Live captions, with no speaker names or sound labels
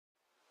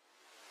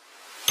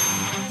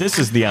This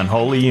is The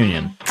Unholy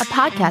Union, a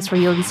podcast where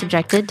you'll be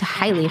subjected to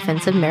highly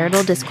offensive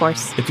marital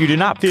discourse. If you do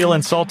not feel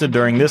insulted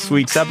during this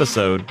week's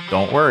episode,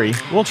 don't worry,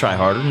 we'll try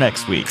harder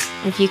next week.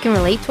 If you can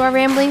relate to our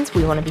ramblings,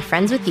 we want to be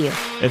friends with you.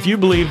 If you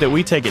believe that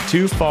we take it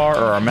too far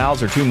or our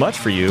mouths are too much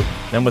for you,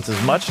 then with as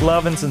much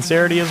love and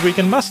sincerity as we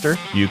can muster,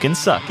 you can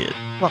suck it.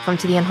 Welcome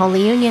to The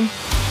Unholy Union.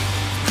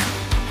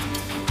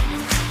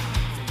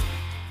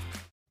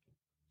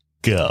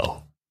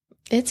 Go.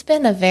 It's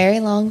been a very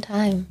long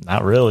time.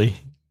 Not really.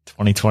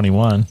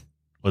 2021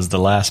 was the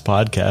last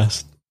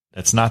podcast.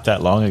 That's not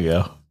that long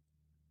ago.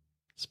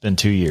 It's been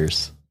 2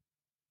 years.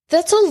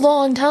 That's a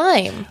long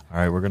time. All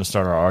right, we're going to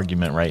start our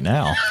argument right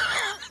now.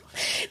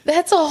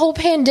 That's a whole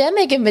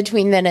pandemic in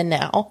between then and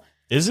now.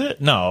 Is it?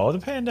 No, the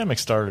pandemic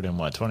started in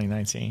what,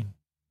 2019?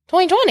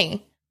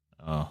 2020.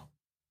 Oh,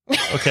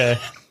 okay.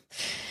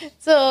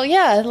 So,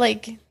 yeah,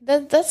 like,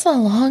 that's a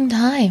long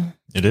time.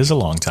 It is a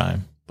long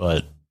time,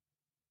 but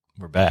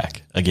we're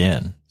back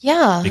again.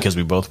 Yeah. Because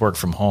we both work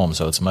from home,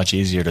 so it's much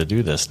easier to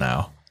do this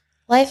now.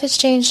 Life has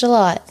changed a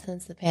lot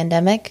since the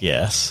pandemic.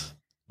 Yes.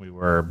 We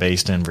were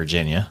based in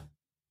Virginia.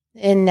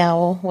 And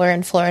now we're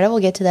in Florida.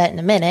 We'll get to that in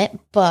a minute.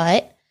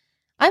 But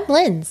I'm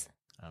Linz.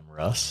 I'm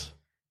Russ.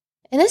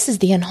 And this is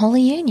The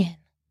Unholy Union.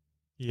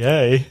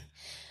 Yay.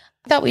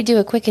 I thought we'd do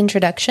a quick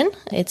introduction.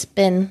 It's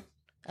been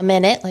a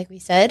minute, like we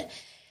said.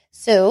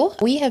 So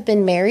we have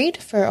been married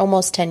for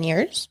almost 10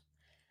 years.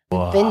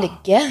 Wow.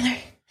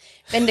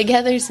 Been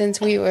together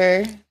since we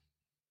were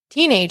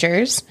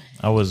teenagers.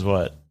 I was,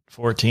 what,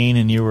 14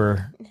 and you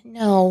were...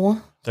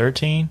 No.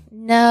 13?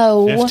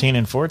 No. 15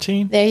 and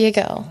 14? There you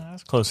go.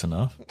 That's close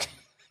enough.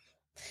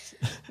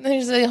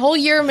 There's a whole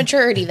year of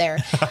maturity there.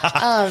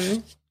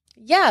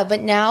 Yeah,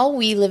 but now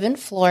we live in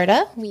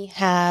Florida. We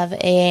have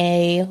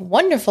a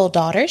wonderful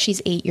daughter.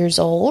 She's 8 years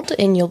old,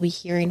 and you'll be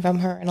hearing from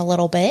her in a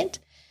little bit.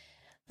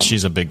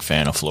 She's a big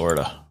fan of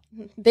Florida.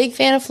 Big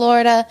fan of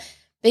Florida.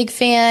 Big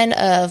fan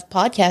of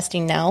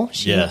podcasting now.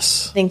 She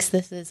thinks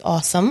this is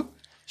awesome.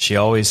 She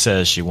always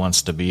says she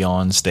wants to be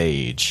on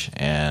stage,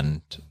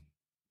 and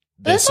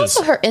that's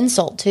also her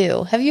insult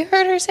too. Have you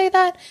heard her say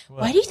that?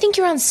 What? Why do you think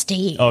you're on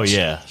stage? Oh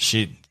yeah,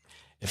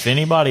 if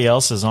anybody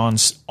else is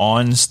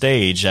on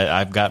stage,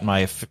 I've got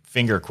my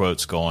finger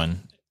quotes going.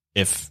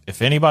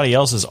 If anybody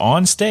else is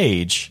on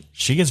stage,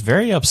 she gets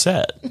very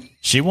upset.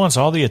 She wants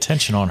all the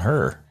attention on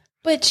her.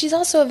 But she's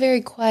also a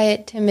very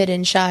quiet, timid,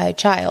 and shy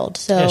child,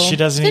 so yeah, she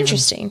doesn't it's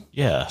interesting.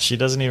 Yeah, she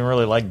doesn't even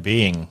really like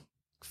being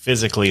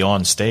physically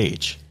on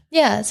stage.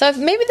 Yeah, so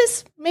maybe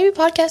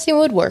podcasting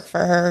would work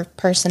for her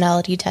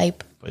personality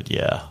type. But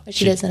yeah. But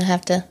she doesn't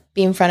have to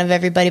be in front of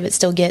everybody, but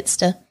still gets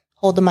to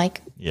hold the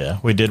mic. Yeah,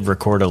 we did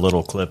record a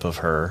little clip of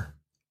her,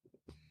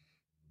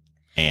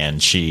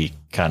 and she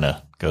kind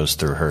of goes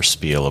through her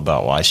spiel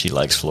about why she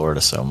likes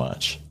Florida so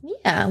much.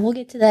 Yeah, we'll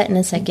get to that in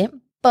a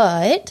second.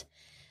 But...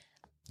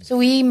 so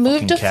we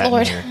moved to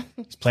Florida.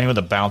 He's playing with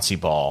a bouncy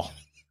ball.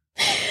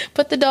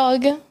 Put the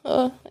dog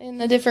in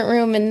a different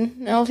room,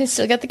 and now he's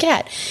still got the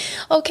cat.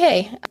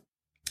 Okay.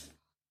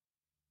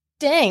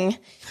 Dang.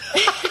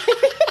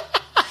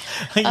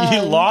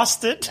 You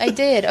lost it? I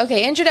did.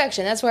 Okay,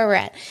 introduction. That's where we're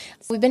at.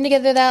 We've been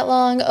together that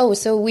long. Oh,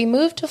 so we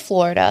moved to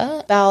Florida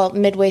about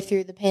midway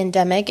through the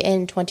pandemic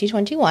in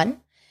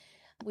 2021.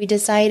 We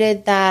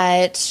decided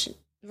that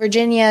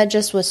Virginia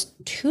just was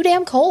too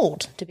damn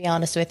cold, to be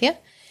honest with you.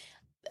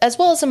 As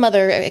well as some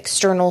other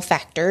external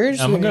factors.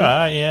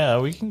 Yeah,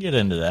 we can get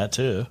into that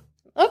too.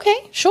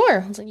 Okay,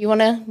 sure. So you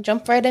want to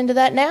jump right into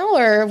that now,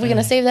 or are we going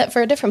to save that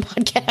for a different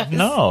podcast?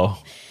 No.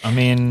 I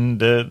mean,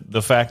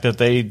 the fact that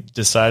they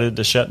decided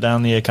to shut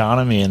down the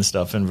economy and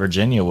stuff in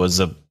Virginia was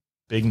a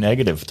big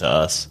negative to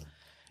us.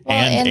 Well,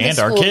 and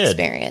our kid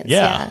experience.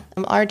 Yeah.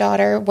 Our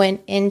daughter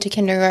went into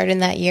kindergarten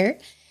that year,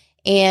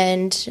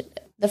 and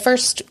the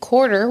first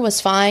quarter was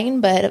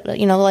fine, but,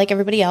 like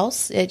everybody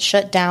else, it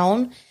shut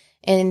down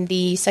in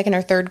the second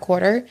or third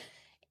quarter.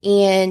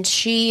 And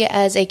she,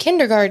 as a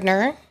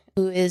kindergartner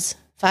who is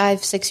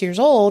 5-6 years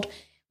old,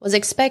 was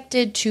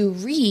expected to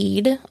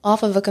read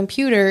off of a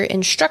computer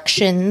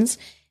instructions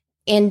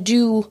and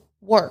do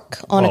work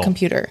on a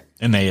computer.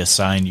 And they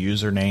assigned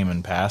username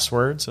and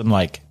passwords. I'm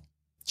like,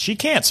 she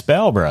can't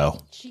spell,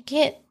 bro. She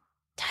can't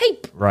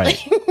type. Right.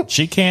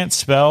 She can't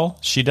spell.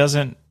 She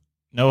doesn't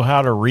know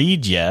how to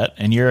read yet.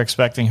 And you're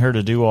expecting her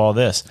to do all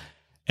this.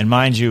 And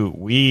mind you,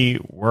 we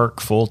work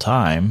full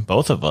time,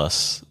 both of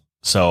us.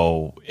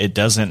 So it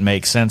doesn't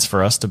make sense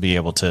for us to be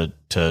able to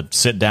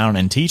sit down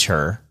and teach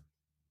her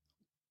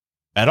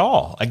at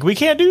all. Like, we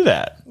can't do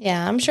that.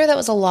 Yeah, I'm sure that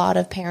was a lot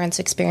of parents'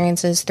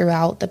 experiences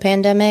throughout the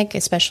pandemic,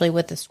 especially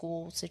with the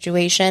school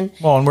situation.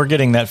 Well, and we're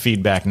getting that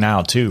feedback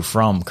now, too,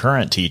 from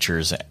current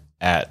teachers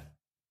at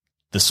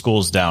the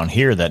schools down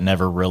here that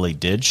never really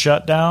did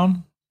shut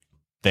down.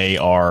 They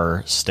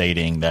are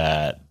stating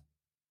that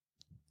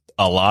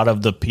a lot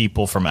of the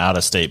people from out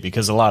of state,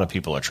 because a lot of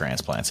people are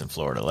transplants in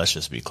Florida, let's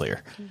just be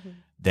clear. Mm-hmm.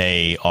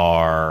 They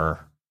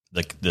are,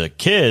 the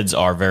kids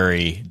are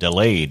very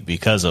delayed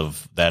because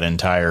of that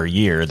entire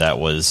year that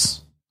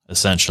was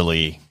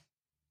essentially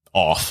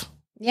off.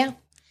 Yeah.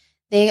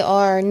 They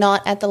are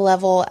not at the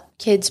level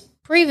kids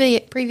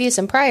previous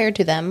and prior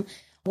to them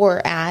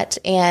were at,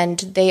 and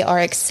they are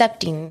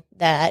accepting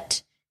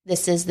that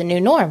this is the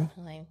new norm.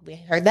 We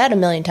heard that a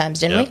million times,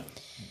 didn't we?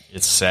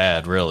 It's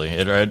sad, really.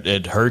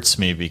 It hurts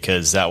me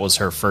because that was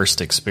her first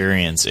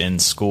experience in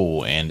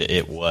school, and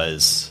it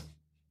was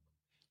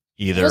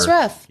it was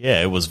rough.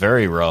 Yeah, it was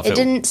very rough. It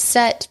didn't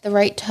set the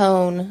right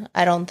tone,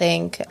 I don't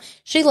think.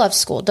 She loves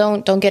school.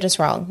 Don't get us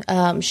wrong.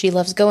 She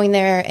loves going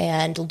there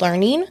and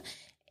learning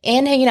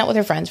and hanging out with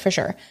her friends for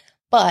sure.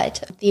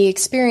 But the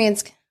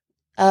experience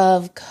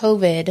of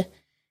COVID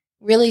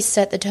really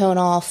set the tone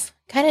off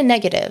kind of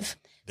negative.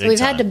 So we've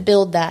had to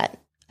build that,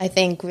 I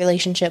think,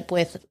 relationship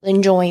with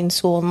enjoying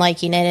school and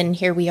liking it. And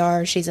here we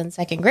are. She's in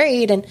second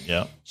grade, and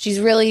she's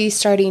really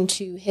starting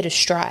to hit a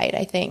stride,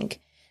 I think.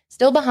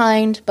 Still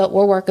behind, but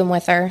we're working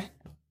with her.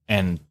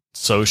 And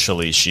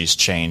socially, she's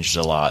changed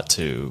a lot,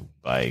 too,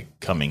 by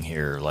coming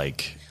here.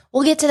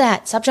 We'll get to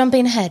that. Stop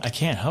jumping ahead. I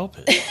can't help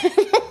it.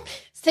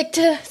 Stick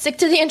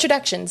to the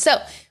introduction. So,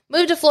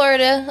 moved to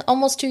Florida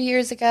almost 2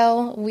 years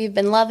ago. We've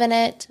been loving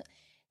it.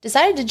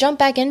 Decided to jump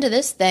back into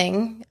this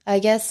thing, I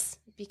guess,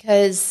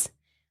 because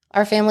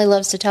our family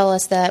loves to tell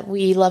us that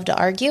we love to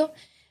argue.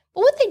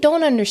 But what they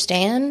don't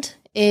understand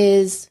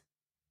is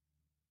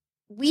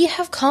we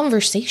have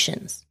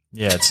conversations.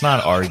 Yeah, it's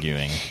not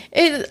arguing.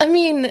 It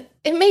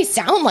may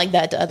sound like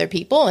that to other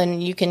people,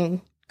 and you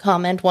can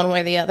comment one way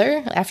or the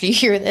other after you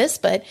hear this,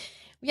 but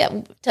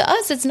yeah, to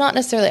us, it's not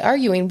necessarily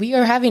arguing. We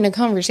are having a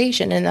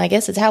conversation, and I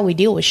guess it's how we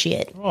deal with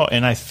shit. Well,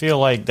 and I feel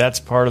like that's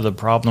part of the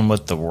problem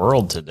with the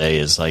world today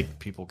is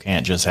people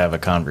can't just have a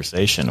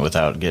conversation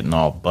without getting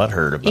all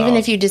butthurt about it. Even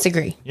if you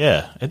disagree.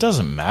 Yeah, it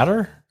doesn't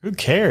matter. Who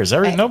cares?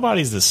 Right.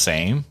 Nobody's the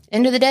same.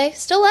 End of the day,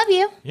 still love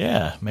you.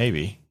 Yeah,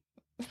 maybe.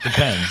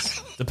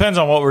 Depends. Depends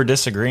on what we're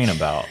disagreeing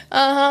about.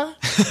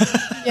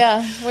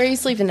 Yeah, where are you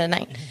sleeping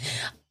tonight?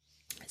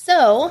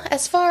 So,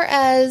 as far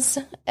as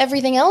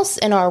everything else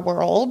in our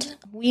world,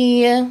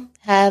 we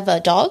have a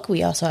dog.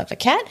 We also have a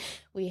cat.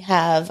 We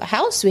have a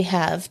house. We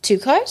have 2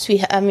 cars.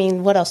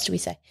 What else do we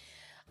say?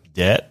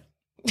 Debt.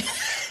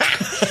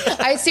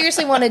 I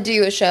seriously want to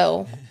do a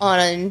show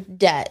on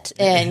debt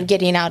and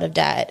getting out of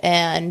debt.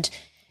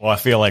 Well, I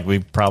feel like we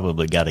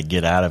probably got to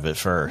get out of it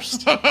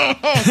first.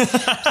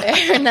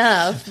 Fair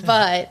enough.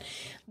 But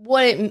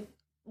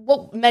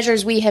what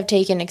measures we have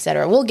taken,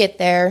 etc. We'll get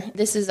there.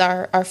 This is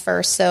our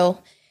first, so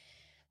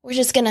we're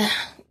just going to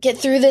get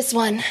through this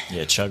one.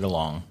 Yeah, chug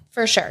along.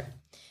 For sure.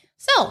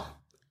 So,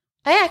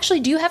 I actually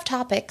do have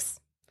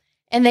topics,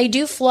 and they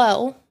do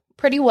flow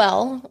pretty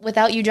well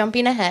without you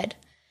jumping ahead.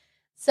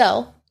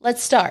 So,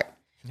 let's start.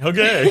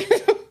 Okay.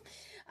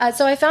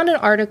 So I found an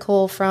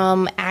article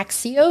from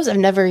Axios. I've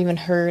never even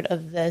heard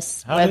of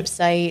this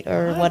website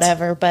or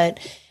whatever, but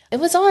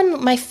it was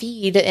on my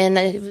feed and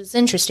it was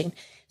interesting.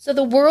 So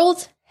the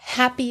world's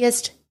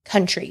happiest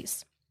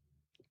countries.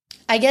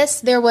 I guess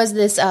there was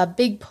this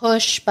big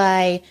push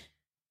by,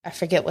 I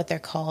forget what they're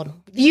called,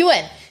 the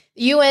UN.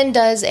 The UN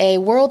does a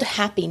World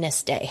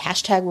Happiness Day,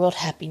 # World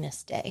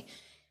Happiness Day.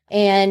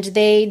 And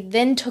they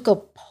then took a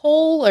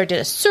poll or did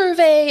a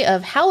survey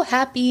of how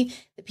happy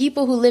the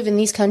people who live in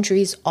these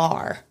countries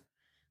are.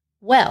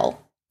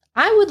 Well,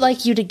 I would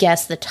like you to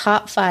guess the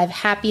top 5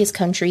 happiest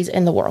countries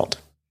in the world.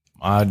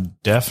 I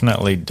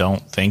definitely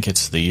don't think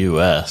it's the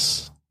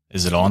U.S.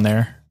 Is it on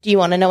there? Do you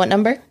want to know what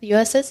number the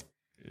U.S. is?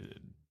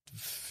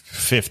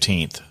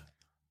 15th.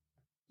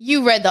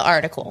 You read the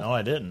article. No,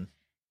 I didn't.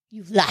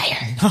 You liar.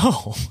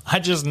 No, I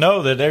just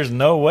know that there's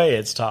no way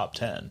it's top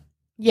 10.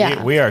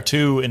 Yeah. We are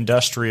too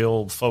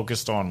industrial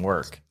focused on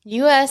work.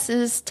 U.S.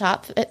 is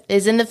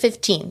in the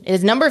 15. It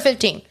is number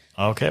 15.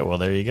 Okay, well,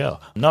 there you go.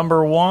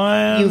 Number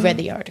 1. You read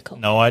the article.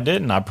 No, I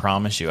didn't. I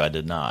promise you I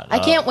did not. I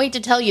can't wait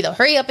to tell you, though.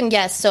 Hurry up and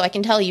guess so I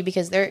can tell you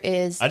because there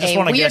is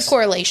a weird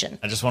correlation.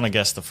 I just want to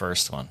guess the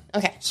first one.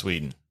 Okay.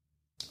 Sweden.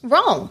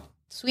 Wrong.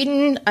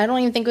 Sweden, I don't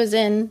even think was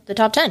in the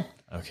top 10.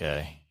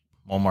 Okay.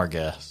 One more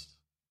guess.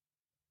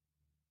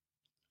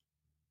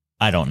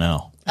 I don't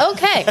know.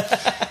 Okay.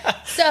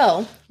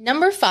 So,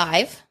 number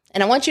 5,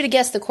 and I want you to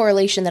guess the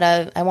correlation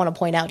that I want to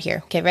point out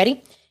here. Okay,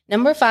 ready?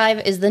 Number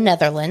 5 is the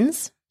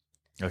Netherlands.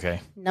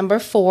 Okay. Number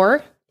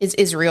 4 is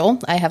Israel.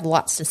 I have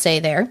lots to say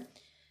there.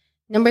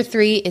 Number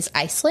 3 is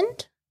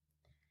Iceland.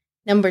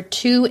 Number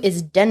 2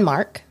 is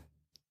Denmark.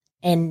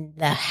 And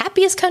the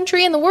happiest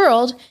country in the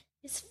world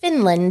is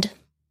Finland.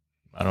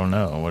 I don't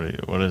know.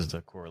 What is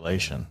the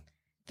correlation?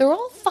 They're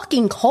all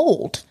fucking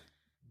cold.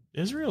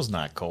 Israel's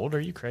not cold.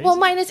 Are you crazy? Well,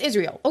 minus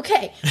Israel.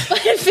 Okay. But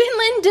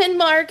Finland,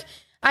 Denmark,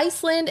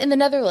 Iceland, and the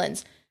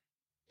Netherlands,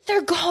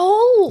 they're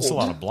cold. It's a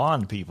lot of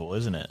blonde people,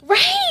 isn't it?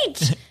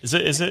 Right. Is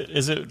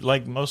it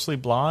like mostly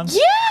blonde?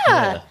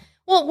 Yeah.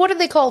 Well, what do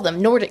they call them?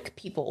 Nordic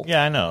people.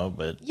 Yeah, I know,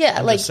 but yeah,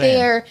 I'm like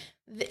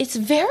it's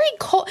very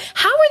cold.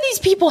 How are these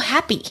people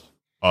happy?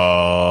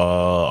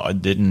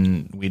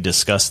 Didn't we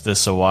discuss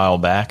this a while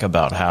back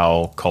about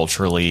how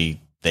culturally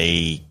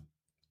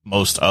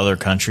most other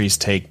countries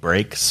take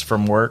breaks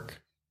from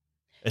work?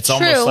 It's True,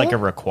 almost like a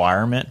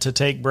requirement to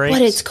take breaks.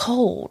 But it's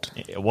cold.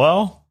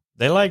 Well,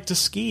 they like to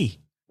ski.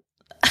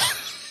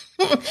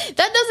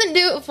 That doesn't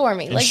do it for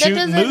me. And like that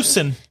doesn't.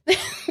 Moosin'.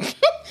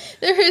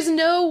 There is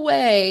no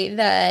way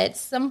that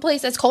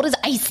someplace as cold as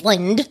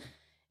Iceland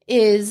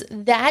is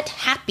that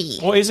happy.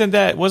 Well, wasn't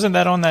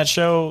that on that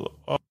show,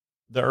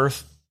 the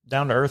Earth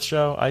Down to Earth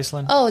show,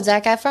 Iceland? Oh,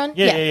 Zac Efron?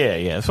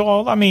 Yeah.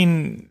 So, I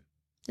mean,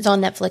 it's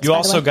on Netflix. You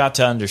also got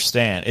to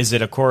understand: is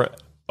it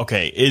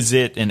is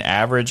it an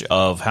average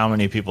of how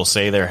many people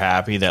say they're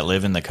happy that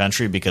live in the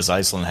country? Because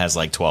Iceland has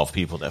like 12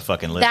 people that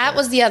fucking live. That there.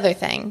 was the other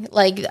thing.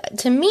 Like,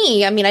 to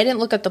me, I mean, I didn't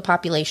look up the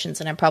populations,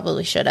 and I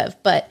probably should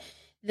have, but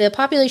the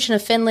population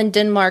of Finland,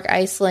 Denmark,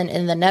 Iceland,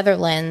 and the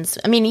Netherlands,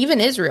 I mean, even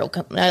Israel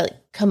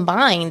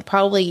combined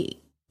probably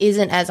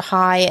isn't as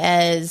high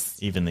as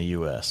even the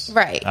U.S.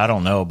 Right. I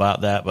don't know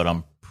about that, but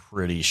I'm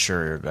pretty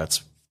sure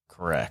that's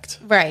correct.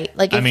 Right.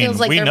 Like, feels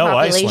like we know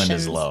Iceland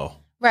is low.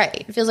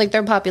 Right. It feels like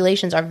their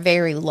populations are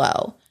very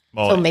low.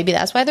 Well, so maybe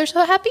that's why they're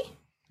so happy?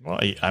 Well,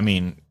 I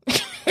mean...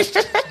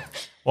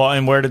 well,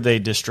 and where did they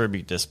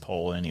distribute this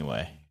poll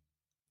anyway?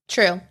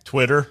 True.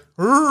 Twitter?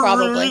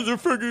 Probably.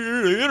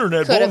 The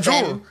internet. Could have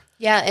been.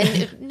 Yeah,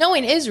 and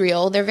knowing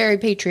Israel, they're very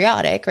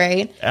patriotic,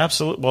 right?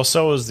 Absolutely. Well,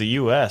 so is the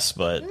U.S.,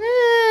 but...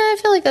 I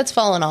feel like that's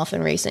fallen off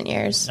in recent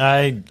years.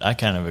 I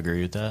kind of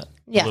agree with that.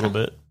 Yeah. A little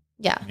bit.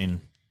 Yeah. I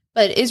mean...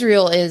 But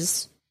Israel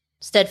is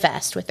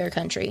steadfast with their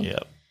country.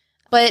 Yep.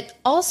 But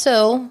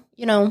also,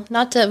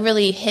 not to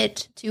really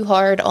hit too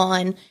hard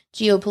on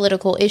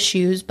geopolitical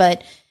issues,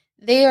 but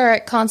they are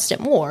at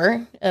constant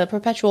war, a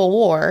perpetual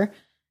war.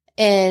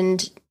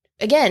 And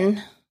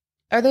again,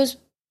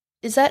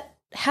 is that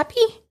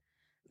happy?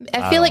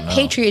 I feel like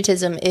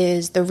patriotism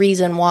is the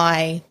reason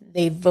why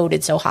they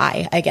voted so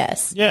high, I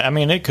guess. Yeah, I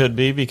mean, it could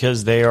be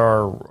because they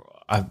are,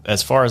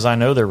 as far as I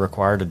know, they're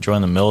required to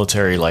join the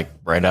military like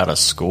right out of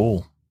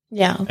school.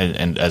 Yeah.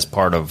 And as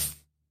part of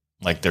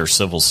like their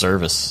civil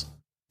service.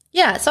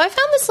 Yeah, so I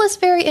found this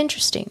list very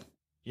interesting.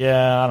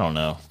 Yeah, I don't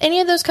know. Any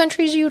of those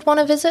countries you would want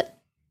to visit?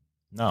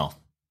 No.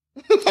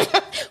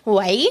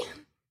 Why?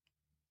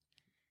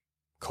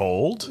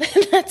 Cold.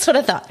 That's what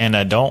I thought. And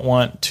I don't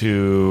want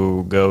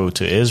to go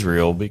to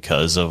Israel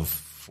because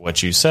of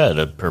what you said,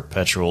 a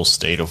perpetual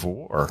state of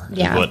war.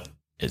 Yeah. Is what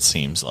it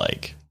seems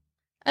like.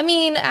 I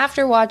mean,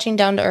 after watching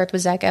Down to Earth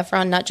with Zac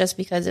Efron, not just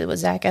because it was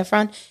Zac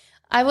Efron,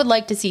 I would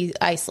like to see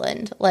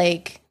Iceland.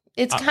 Like,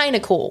 it's kind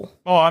of cool.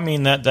 Well, I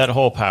mean, that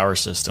whole power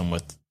system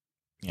with,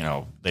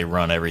 they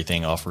run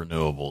everything off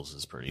renewables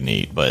is pretty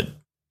neat, but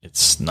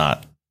it's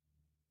not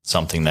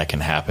something that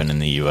can happen in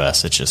the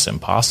U.S. It's just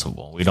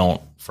impossible.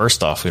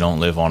 First off, we don't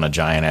live on a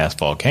giant ass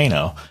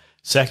volcano.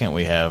 Second,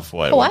 we have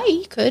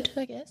Hawaii could,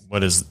 I guess.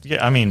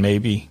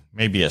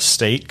 Maybe a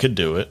state could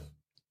do it,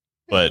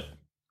 but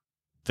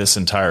this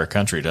entire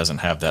country doesn't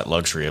have that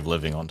luxury of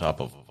living on top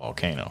of a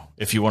volcano.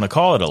 If you want to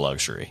call it a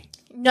luxury.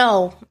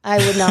 No, I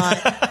would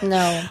not.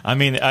 No. I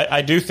mean,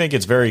 I do think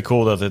it's very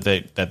cool though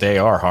that they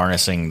are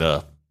harnessing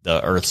the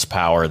Earth's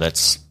power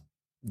that's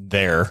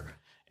there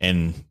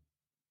and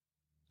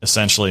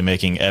essentially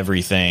making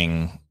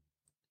everything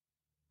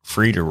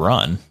free to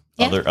run,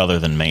 other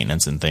than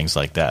maintenance and things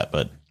like that.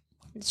 But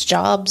it's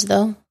jobs,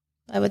 though,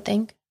 I would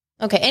think.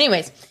 Okay.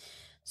 Anyways,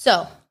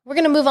 so we're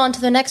going to move on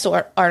to the next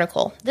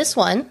article. This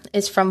one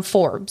is from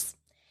Forbes,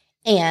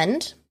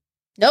 and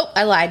nope,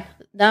 I lied.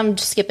 I'm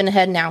just skipping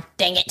ahead now.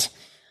 Dang it.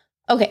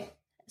 Okay,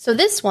 so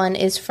this one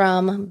is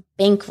from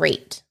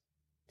Bankrate.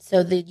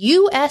 So the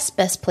U.S.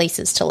 best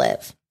places to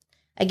live.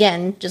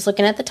 Again, just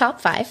looking at the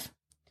top 5.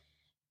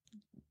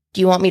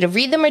 Do you want me to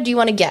read them or do you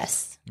want to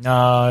guess?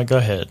 Go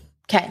ahead.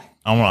 Okay.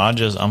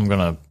 I'm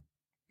gonna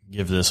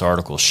give this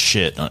article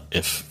shit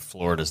if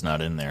Florida's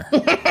not in there.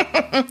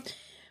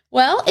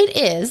 Well, it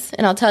is,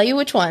 and I'll tell you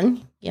which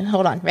one.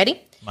 Hold on.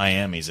 Ready?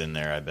 Miami's in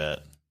there, I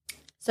bet.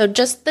 So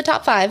just the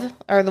top 5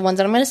 are the ones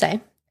that I'm going to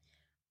say.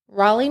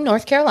 Raleigh,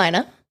 North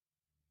Carolina.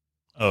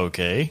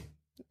 Okay.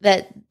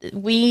 That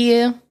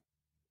we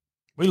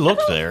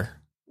looked there.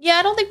 Yeah,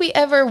 I don't think we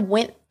ever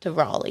went to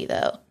Raleigh,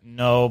 though.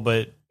 No,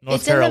 but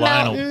North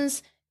Carolina. In the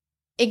mountains.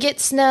 It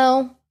gets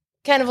snow.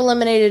 Kind of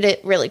eliminated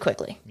it really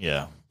quickly.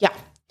 Yeah. Yeah.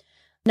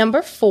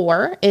 Number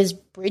 4 is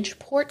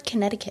Bridgeport,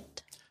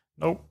 Connecticut.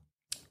 Nope.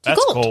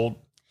 That's cold.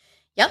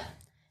 Yep.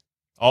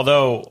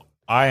 Although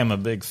I am a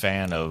big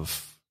fan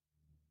of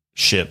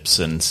ships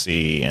and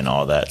sea and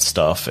all that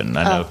stuff, and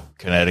I know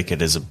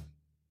Connecticut is a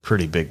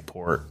pretty big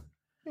port.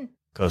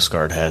 Coast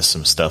Guard has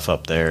some stuff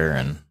up there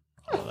and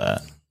all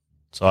that.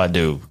 So I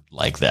do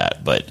like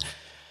that, but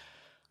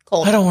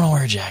cold. I don't want to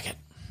wear a jacket.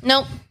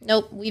 Nope.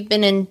 We've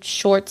been in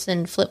shorts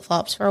and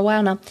flip-flops for a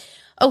while now.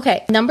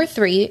 Okay, number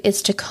 3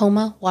 is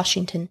Tacoma,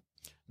 Washington.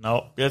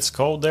 No, it's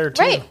cold there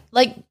too. Right,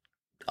 like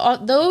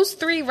those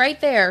 3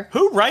 right there.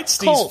 Who writes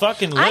these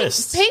fucking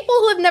lists? People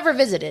who have never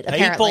visited,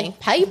 apparently.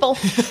 People.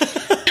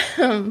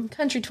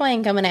 Country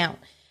twang coming out.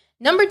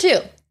 Number 2,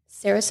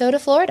 Sarasota,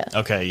 Florida.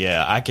 Okay,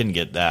 yeah, I can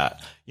get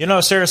that.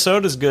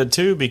 Sarasota's good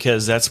too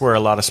because that's where a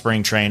lot of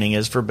spring training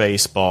is for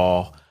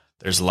baseball.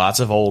 There's lots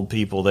of old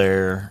people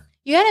there.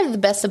 You gotta have the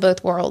best of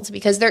both worlds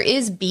because there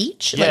is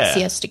beach, like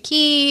Siesta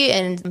Key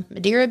and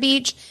Madeira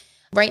Beach.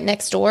 right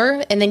next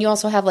door. And then you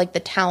also have like the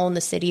town,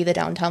 the city, the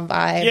downtown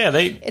vibe. Yeah,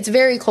 it's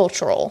very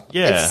cultural.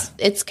 Yeah.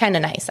 It's kind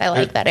of nice. I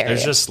like that area.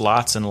 There's just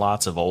lots and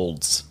lots of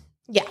olds.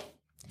 Yeah.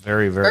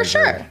 Very, very, for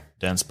sure. very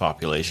dense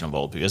population of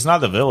old people. It's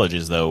not the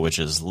Villages, though, which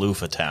is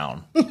Loofah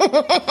Town.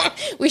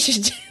 We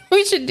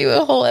should do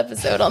a whole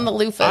episode on the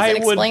loofahs and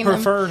explain them. I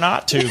would prefer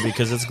not to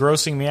because it's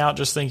grossing me out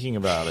just thinking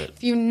about it.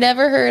 If you've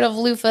never heard of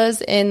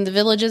loofahs in the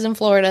Villages in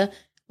Florida,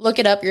 look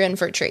it up. You're in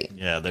for a treat.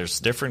 Yeah, there's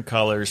different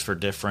colors for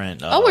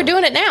different... we're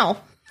doing it now.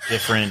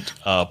 Different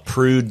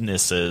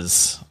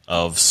prudenesses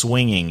of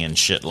swinging and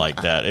shit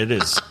like that. It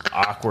is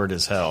awkward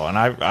as hell. And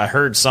I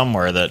heard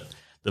somewhere that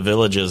the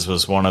Villages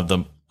was one of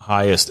the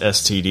highest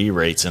STD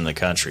rates in the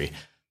country.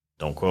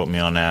 Don't quote me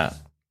on that.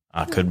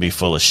 I could be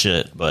full of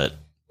shit, but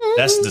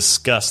that's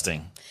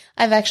disgusting.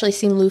 I've actually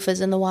seen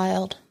loofahs in the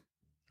wild.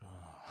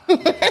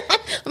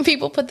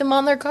 People put them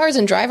on their cars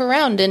and drive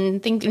around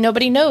and think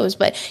nobody knows,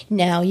 but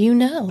now you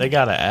know. They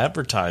got to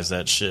advertise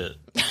that shit.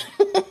 All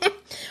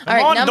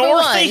right, number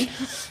Dorothy.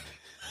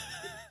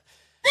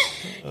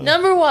 one.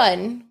 Number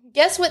one.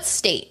 Guess what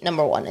state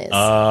number one is?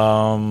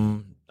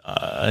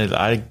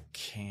 I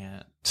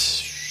can't.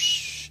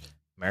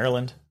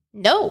 Maryland?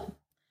 No.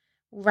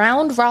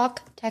 Round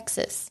Rock,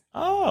 Texas.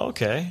 Oh,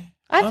 okay.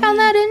 I found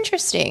that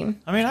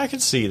interesting. I mean, I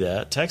could see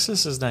that.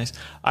 Texas is nice.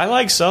 I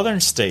like southern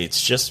states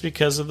just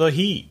because of the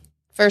heat.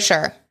 For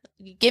sure.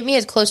 Get me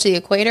as close to the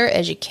equator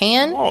as you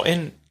can. Oh,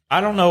 and I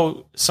don't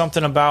know,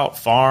 something about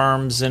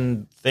farms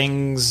and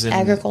things and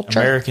agriculture,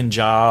 American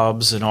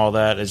jobs and all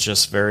that. It's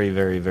just very,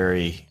 very,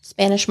 very...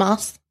 Spanish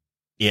moss.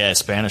 Yeah,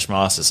 Spanish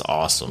moss is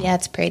awesome. Yeah,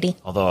 it's pretty.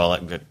 Although I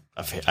like it.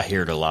 I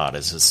hear it a lot.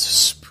 It's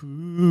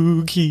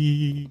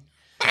spooky.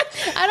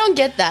 I don't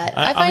get that.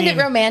 I find it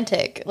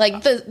romantic.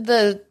 Like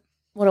the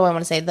what do I want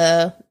to say?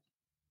 I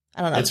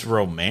don't know. It's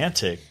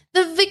romantic.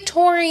 The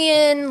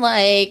Victorian,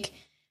 like,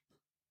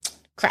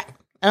 crap.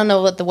 I don't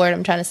know what the word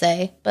I'm trying to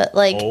say, but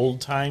like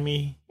old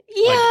timey.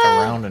 Yeah, like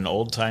around an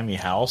old timey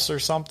house or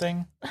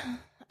something.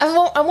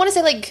 I want to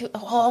say like,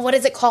 what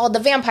is it called? The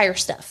vampire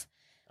stuff.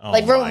 Oh,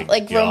 like God.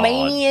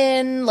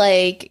 Romanian,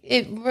 like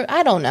it.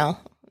 I don't know.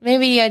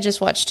 Maybe I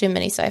just watched too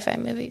many sci-fi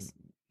movies.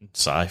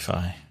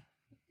 Sci-fi.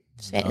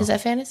 Is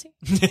that fantasy?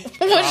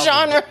 What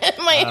genre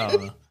am I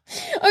in?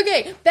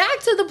 Okay, back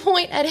to the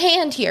point at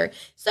hand here.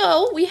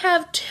 So we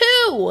have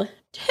two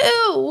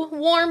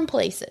warm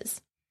places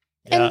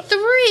and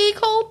 3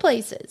 cold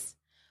places.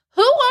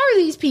 Who are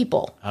these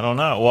people? I don't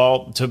know.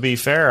 Well, to be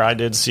fair, I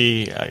did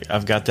see,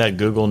 I've got that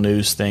Google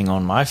News thing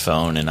on my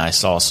phone, and I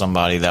saw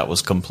somebody that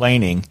was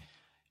complaining.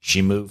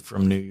 She moved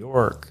from New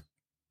York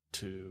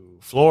to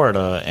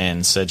Florida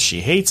and said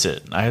she hates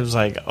it. I was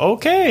like,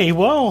 okay,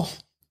 well,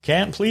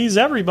 can't please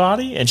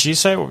everybody. And she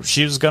said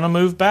she was going to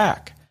move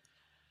back.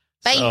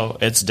 Bye. So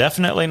it's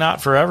definitely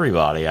not for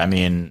everybody. I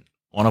mean,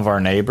 one of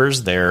our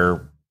neighbors,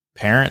 their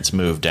parents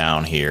moved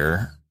down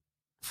here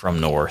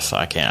from north.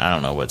 I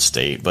don't know what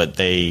state, but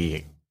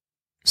they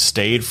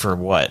stayed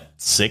for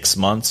 6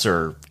 months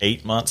or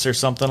 8 months or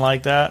something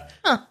like that.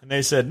 Huh. And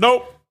they said,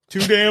 nope. Too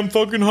damn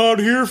fucking hot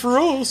here for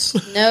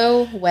us.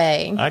 No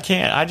way. I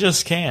can't. I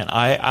just can't.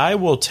 I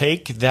will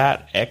take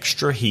that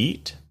extra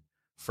heat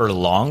for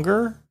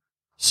longer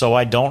so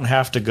I don't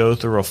have to go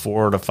through a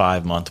 4 to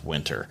 5 month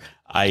winter.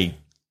 I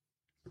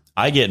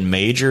get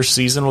major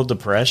seasonal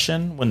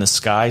depression when the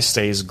sky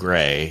stays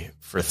gray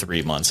for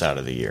 3 months out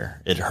of the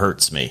year. It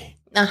hurts me.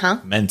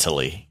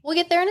 Mentally. We'll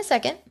get there in a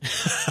second.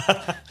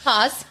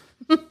 Pause.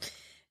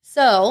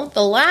 So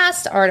the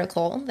last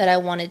article that I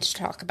wanted to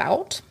talk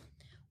about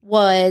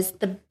was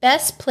the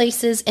best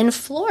places in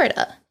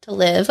Florida to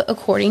live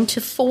according to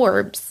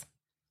Forbes.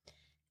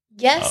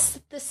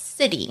 Guess the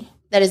city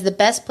that is the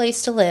best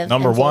place to live.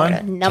 Number in Florida.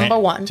 one? Number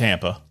one.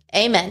 Tampa.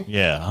 Amen.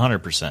 Yeah,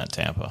 100%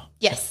 Tampa.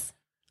 Yes.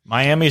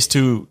 Miami's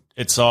too,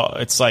 it's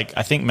like,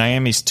 I think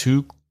Miami's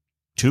too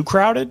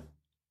crowded.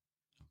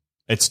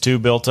 It's too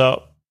built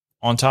up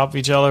on top of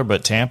each other,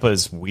 but Tampa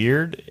is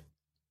weird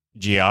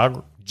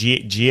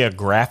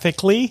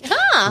geographically.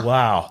 Huh.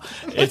 Wow.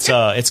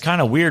 It's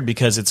kind of weird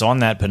because it's on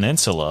that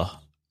peninsula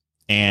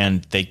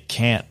and they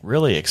can't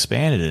really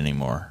expand it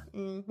anymore.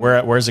 Mm-hmm.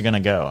 Where's it going to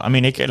go? I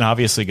mean, it can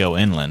obviously go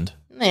inland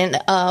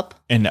and up,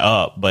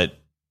 but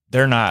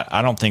they're not,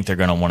 I don't think they're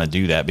going to want to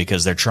do that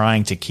because they're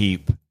trying to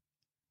keep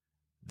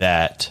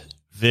that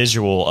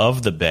visual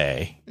of the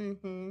bay.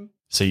 Mm-hmm.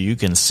 So you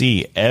can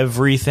see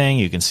everything.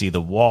 You can see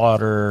the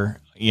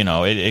water,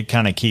 it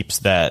kind of keeps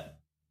that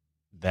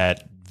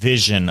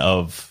vision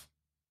of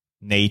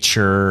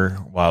nature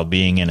while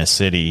being in a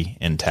city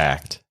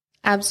intact.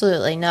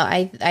 Absolutely. No,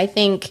 I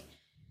think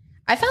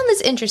I found this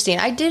interesting.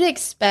 I did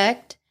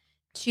expect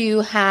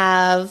to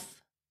have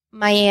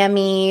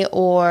Miami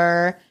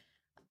or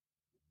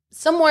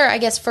somewhere, I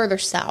guess, further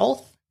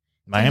south.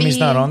 Miami's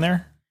not on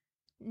there?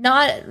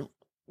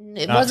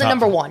 It wasn't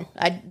number one.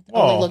 I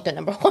only looked at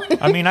number one.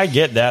 I mean, I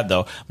get that,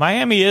 though.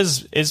 Miami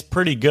is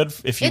pretty good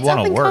if you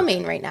want to work. It's up and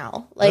coming right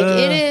now. Like,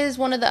 it is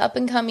one of the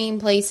up-and-coming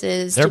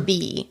places to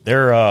be.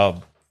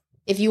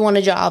 If you want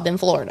a job in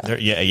Florida.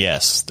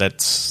 Yes.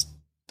 There's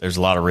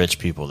a lot of rich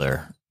people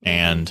there.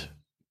 And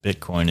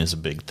Bitcoin is a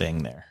big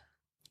thing there.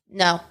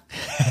 No.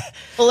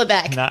 Pull it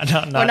back.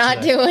 We're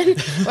not doing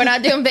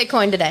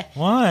Bitcoin today.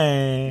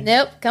 Why?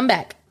 Nope. Come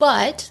back.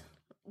 But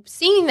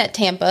seeing that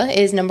Tampa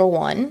is number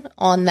one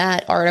on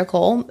that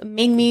article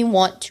made me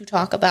want to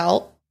talk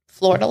about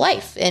Florida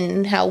life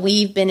and how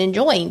we've been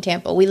enjoying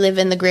Tampa. We live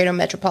in the greater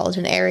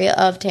metropolitan area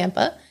of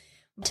Tampa.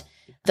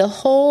 The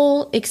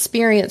whole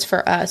experience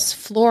for us,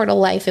 Florida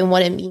life and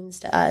what it means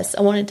to us,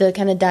 I wanted to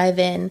kind of dive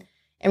in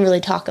and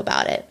really talk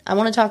about it. I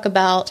want to talk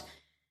about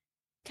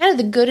kind of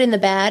the good and the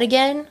bad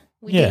again.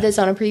 We did this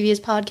on a previous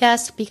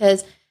podcast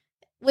because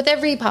with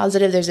every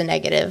positive, there's a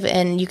negative,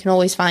 and you can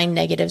always find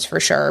negatives for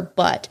sure.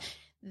 But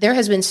there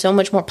has been so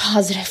much more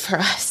positive for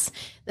us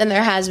than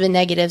there has been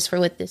negatives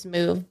with this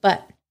move.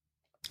 But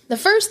the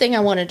first thing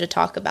I wanted to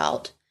talk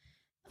about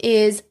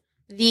is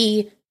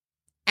the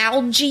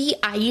algae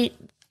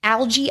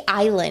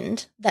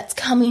island that's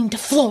coming to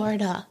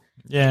Florida.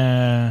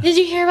 Yeah. Did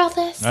you hear about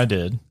this? I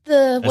did.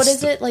 What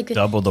is it? Like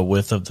double the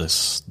width of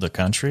the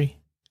country,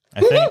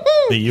 I think.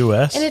 The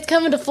U.S. And it's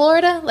coming to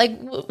Florida? Like,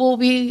 we'll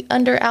be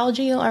under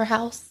algae, our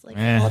house? Like,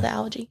 all the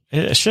algae?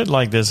 Shit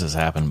like this has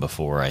happened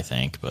before, I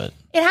think, but...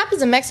 It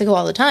happens in Mexico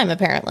all the time,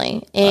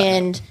 apparently.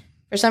 And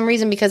for some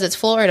reason, because it's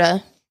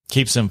Florida...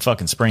 Keeps them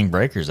fucking spring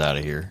breakers out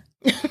of here.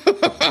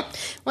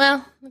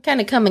 Well, kind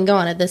of come and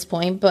gone at this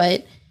point,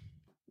 but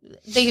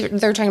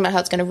they're talking about how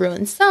it's going to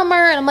ruin summer.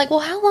 And I'm like, well,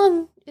 how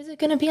long is it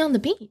going to be on the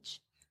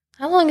beach?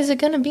 How long is it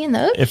going to be in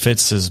the ocean? If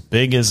it's as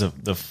big as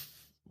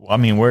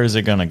where is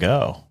it going to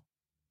go?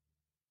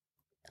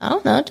 I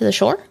don't know, to the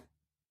shore?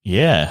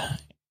 Yeah.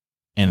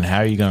 And how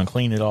are you going to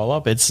clean it all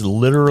up? It's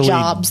literally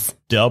jobs.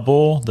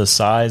 Double the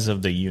size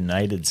of the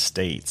United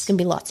States. It's going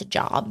to be lots of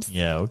jobs.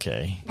 Yeah,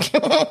 okay.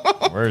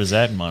 Where does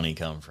that money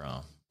come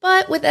from?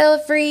 But with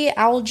every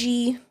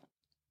algae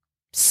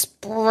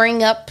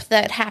spring up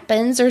that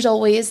happens, there's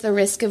always the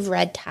risk of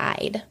red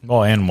tide.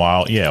 Well, and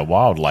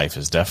wildlife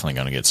is definitely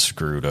going to get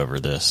screwed over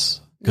this.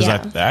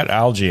 Because that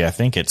algae, I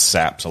think it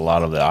saps a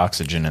lot of the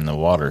oxygen in the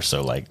water.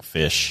 So like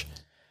fish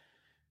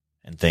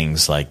and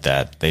things like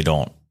that, they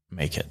don't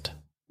make it.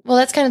 Well,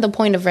 that's kind of the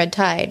point of red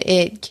tide.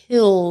 It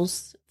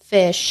kills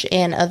fish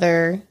and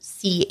other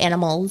sea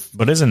animals.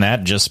 But isn't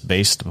that just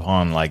based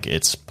upon like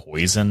its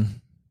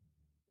poison?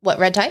 What,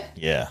 red tide?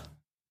 Yeah.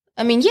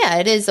 I mean, yeah,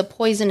 it is a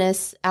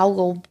poisonous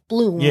algal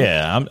bloom.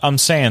 Yeah, I'm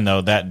saying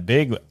though that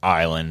big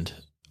island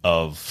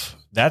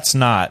that's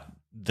not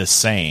the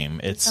same.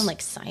 It's sound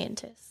like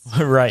scientists.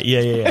 Right,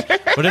 yeah.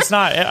 But it's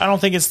not, I don't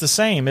think it's the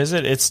same, is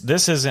it?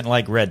 This isn't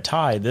like red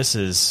tide. This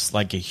is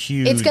like a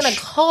huge... It's going to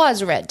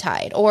cause red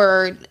tide,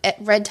 or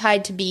red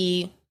tide to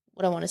be,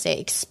 what I want to say,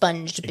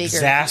 expunged bigger.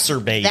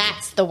 Exacerbated.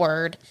 That's the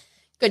word.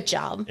 Good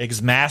job.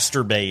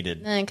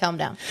 Exmasturbated. Calm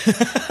down.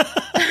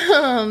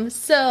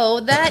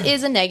 So that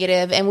is a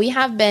negative, and we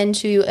have been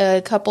to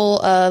a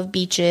couple of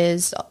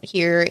beaches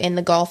here in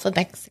the Gulf of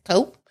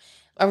Mexico,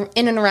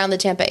 in and around the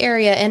Tampa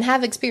area, and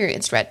have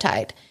experienced red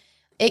tide.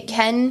 It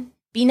can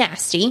be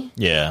nasty.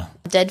 Yeah.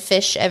 Dead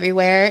fish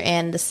everywhere,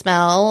 and the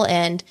smell,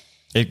 and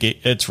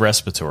it's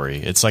respiratory.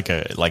 It's like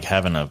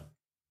having a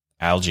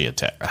algae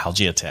attack.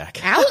 Algae attack.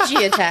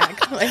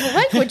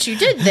 Like what you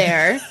did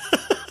there.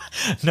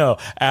 No,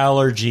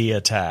 allergy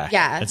attack.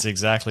 Yeah. It's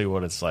exactly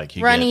what it's like.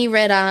 You runny,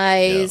 red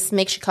eyes,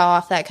 makes you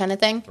cough, that kind of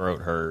thing.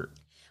 Throat hurt.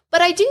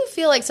 But I do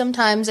feel like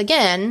sometimes,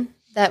 again,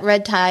 that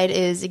red tide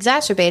is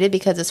exacerbated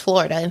because it's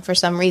Florida, and for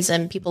some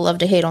reason, people love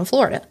to hate on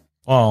Florida.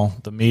 Well,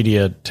 the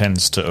media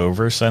tends to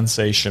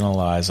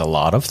over-sensationalize a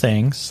lot of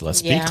things.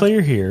 Let's be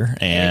clear here,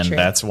 and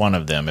that's one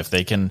of them. If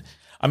they can,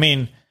 I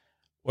mean,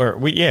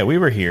 we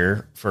were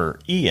here for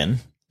Ian.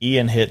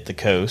 Ian hit the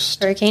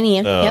coast, Hurricane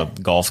Ian, the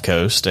Gulf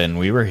Coast, and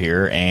we were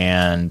here,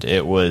 and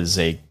it was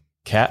a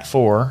Cat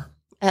 4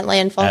 at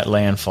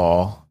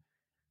landfall,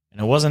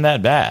 and it wasn't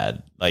that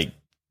bad.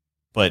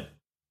 But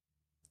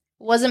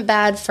wasn't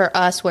bad for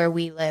us where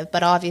we live,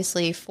 but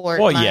obviously Fort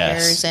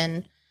Myers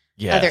and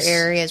other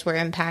areas were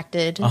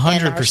impacted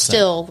 100%. And are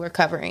still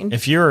recovering.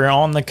 If you're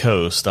on the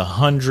coast,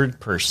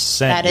 100%,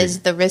 that is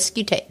the risk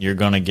you take. You're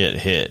going to get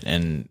hit,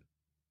 and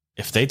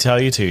if they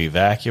tell you to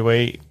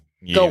evacuate,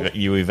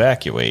 you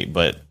evacuate.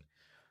 But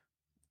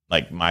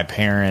like my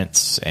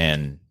parents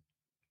and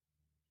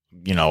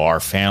our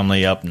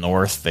family up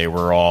north, they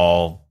were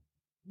all,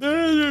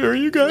 are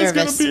you guys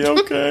going to be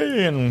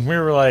okay? And we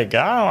were like,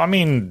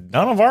 none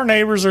of our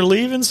neighbors are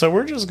leaving, so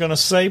we're just going to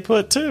stay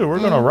put too. We're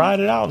going to ride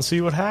it out and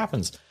see what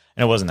happens.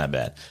 And it wasn't that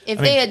bad. If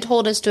they had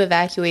told us to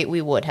evacuate, we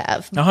would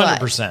have.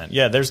 100%.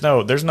 Yeah, there's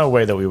no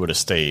way that we would have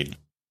stayed.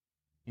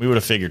 We would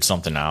have figured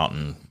something out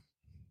and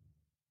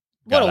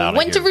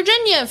went to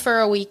Virginia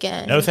for a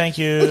weekend. No, thank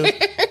you.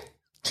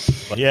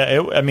 But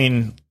yeah,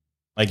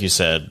 like you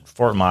said,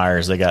 Fort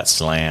Myers, they got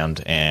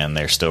slammed and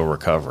they're still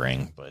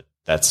recovering. But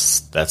that's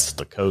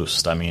the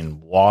coast. I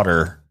mean,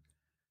 water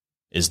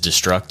is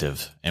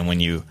destructive, and when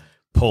you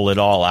pull it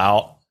all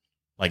out,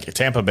 like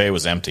Tampa Bay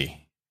was empty.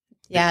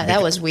 Yeah,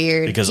 that was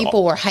weird. Because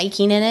people were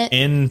hiking in it.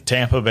 In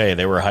Tampa Bay,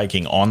 they were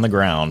hiking on the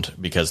ground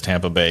because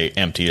Tampa Bay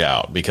emptied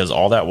out because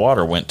all that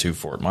water went to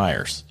Fort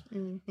Myers.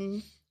 Mm-hmm.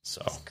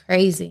 So it's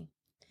crazy.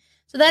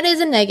 So that is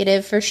a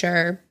negative for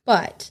sure.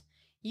 But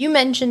you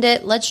mentioned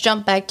it. Let's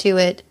jump back to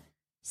it.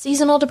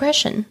 Seasonal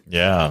depression.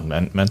 Yeah,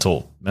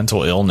 mental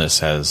illness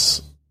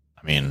has.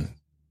 I mean,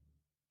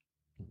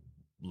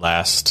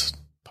 last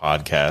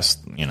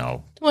podcast,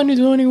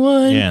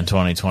 2021. Yeah, in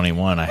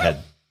 2021, I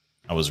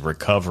was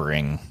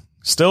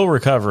still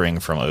recovering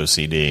from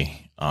OCD.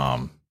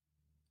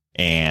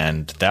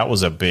 And that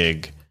was a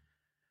big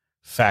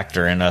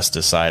factor in us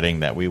deciding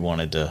that we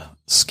wanted to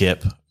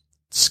skip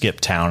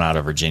town out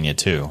of Virginia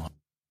too.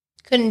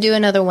 Couldn't do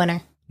another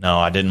winter. No,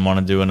 I didn't want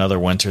to do another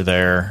winter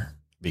there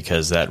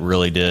because that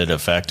really did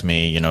affect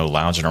me,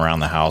 lounging around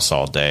the house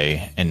all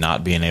day and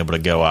not being able to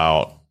go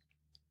out,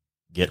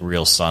 get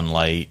real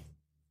sunlight,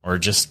 or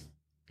just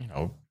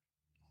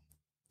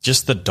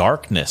the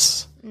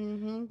darkness.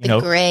 Mm-hmm. The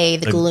gray,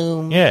 the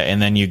gloom. Yeah,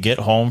 and then you get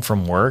home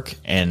from work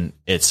and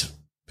it's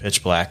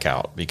pitch black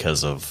out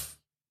because of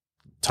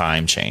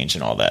time change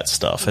and all that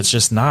stuff. It's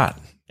just not.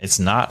 It's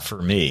not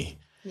for me.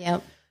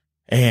 Yep.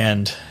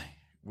 And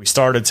we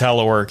started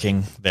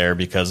teleworking there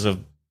because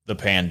of the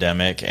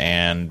pandemic,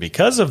 and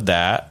because of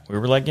that, we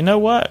were like, you know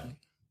what?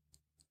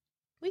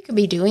 We could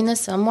be doing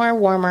this somewhere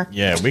warmer.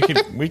 Yeah, we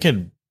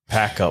could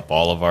pack up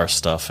all of our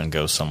stuff and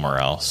go somewhere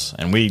else.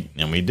 And we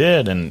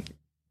did, and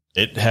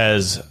it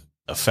has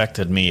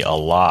affected me a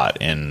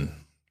lot in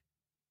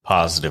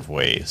positive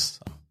ways.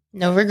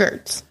 No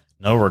regrets.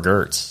 No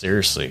regrets.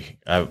 Seriously.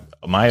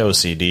 My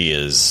OCD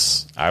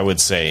is, I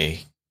would say,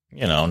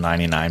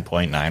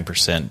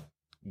 99.9%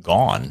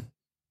 gone.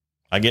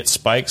 I get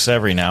spikes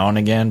every now and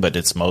again, but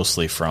it's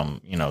mostly from,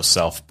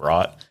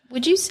 self-brought.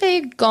 Would you say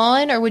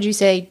gone or would you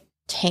say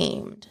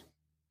tamed?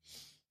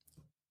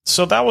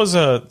 So that's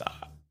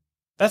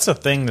a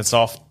thing that's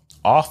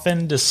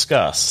often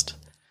discussed,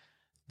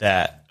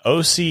 that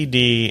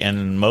OCD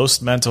and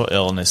most mental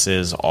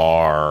illnesses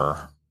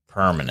are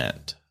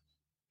permanent.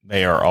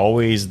 They are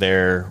always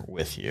there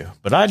with you.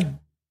 But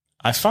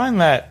I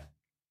find that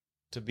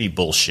to be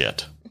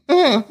bullshit.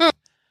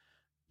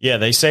 Yeah,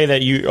 they say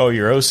that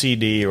your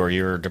OCD or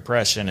your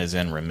depression is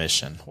in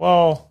remission.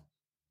 Well,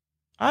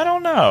 I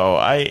don't know.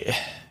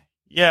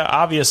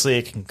 Obviously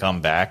it can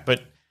come back,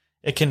 but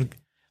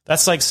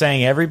that's like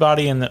saying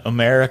everybody in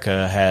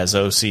America has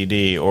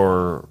OCD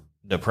or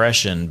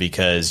depression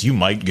because you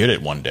might get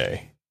it one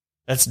day.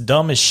 That's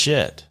dumb as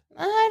shit.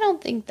 I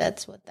don't think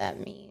that's what that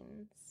means.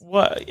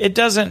 Well, it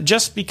doesn't.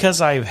 Just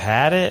because I've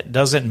had it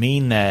doesn't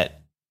mean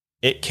that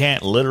it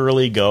can't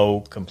literally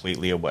go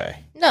completely away.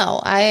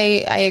 No,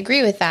 I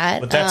agree with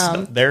that.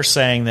 But they're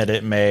saying that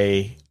it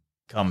may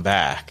come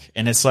back.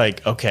 And it's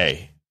like,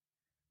 okay,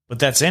 but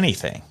that's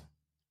anything.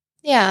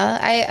 Yeah,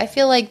 I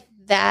feel like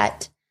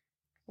that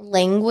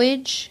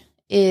language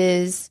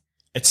is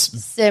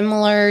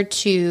similar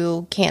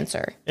to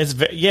cancer.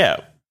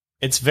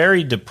 It's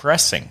very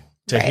depressing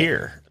to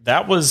hear.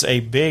 That was a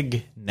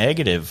big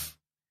negative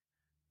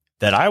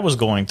that I was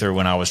going through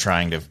when I was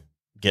trying to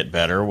get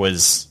better,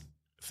 was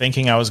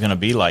thinking I was going to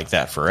be like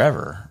that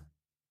forever.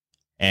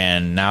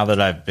 And now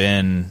that I've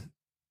been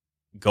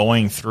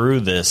going through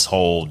this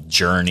whole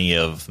journey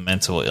of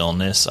mental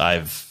illness,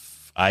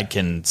 I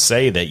can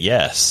say that,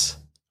 yes,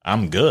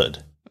 I'm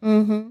good.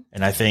 Mm-hmm.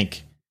 And I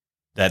think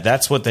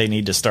that's what they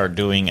need to start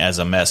doing as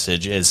a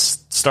message,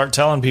 is start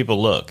telling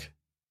people, look,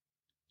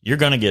 you're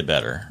going to get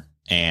better.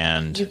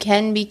 And you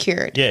can be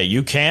cured. Yeah,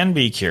 you can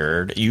be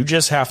cured. You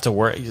just have to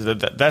work.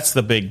 That's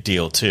the big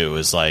deal, too,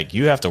 is like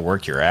you have to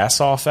work your ass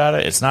off at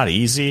it. It's not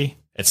easy.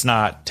 It's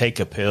not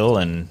take a pill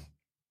and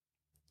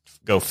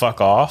go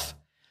fuck off.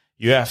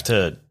 You have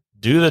to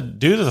do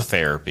the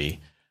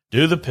therapy,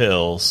 do the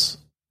pills,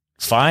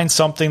 find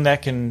something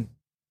that can,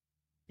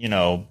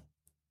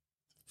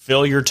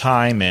 fill your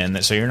time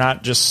in, so you're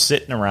not just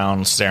sitting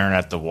around staring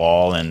at the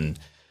wall and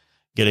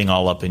getting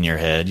all up in your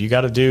head. You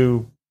got to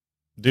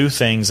do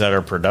things that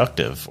are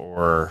productive,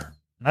 or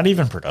not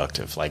even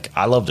productive. Like,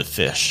 I love to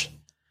fish,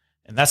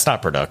 and that's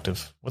not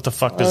productive. What the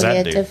fuck does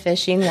that do? We'll get to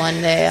fishing one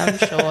day, I'm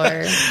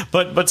sure.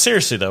 But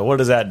seriously though, what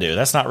does that do?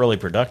 That's not really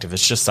productive.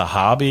 It's just a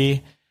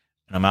hobby,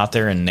 and I'm out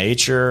there in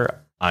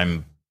nature.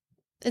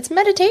 It's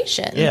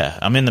meditation. Yeah,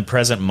 I'm in the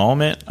present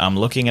moment. I'm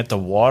looking at the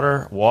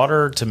water.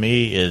 Water to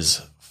me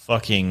is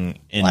fucking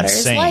insane. Water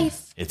is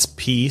life. It's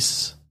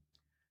peace.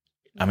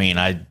 I mean,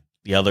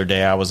 the other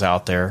day I was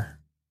out there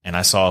and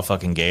I saw a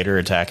fucking gator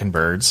attacking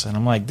birds, and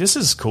I'm like, this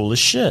is cool as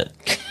shit.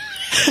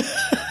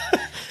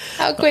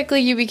 How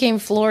quickly you became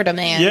Florida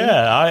man.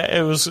 Yeah,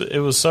 it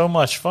was so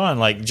much fun.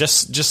 Like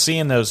just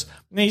seeing those,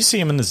 you see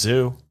them in the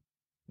zoo,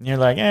 and you're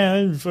like,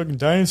 they're a fucking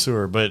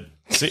dinosaur. But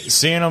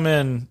seeing them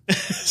in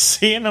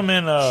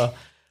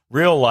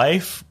real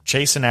life,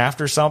 chasing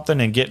after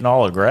something and getting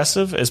all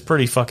aggressive is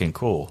pretty fucking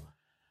cool.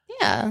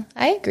 Yeah,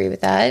 I agree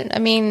with that. I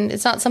mean,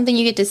 it's not something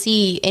you get to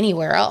see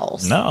anywhere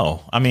else.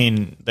 No, I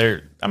mean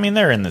they're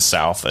in the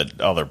South at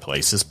other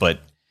places, but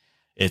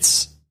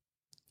it's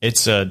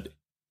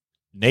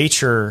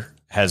nature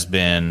has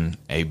been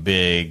a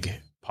big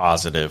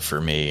positive for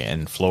me,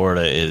 and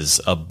Florida is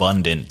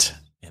abundant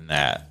in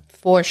that.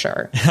 For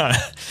sure.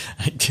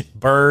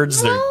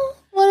 Birds.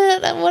 Well,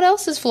 what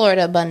else is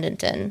Florida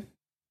abundant in?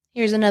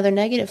 Here's another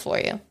negative for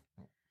you.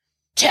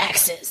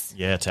 Taxes.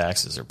 Yeah,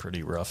 taxes are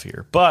pretty rough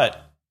here.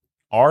 But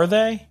are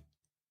they?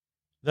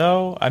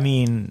 Though, I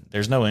mean,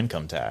 there's no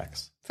income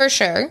tax. For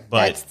sure.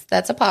 But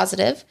that's a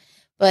positive.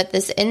 But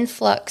this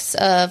influx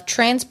of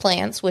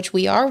transplants, which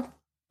we are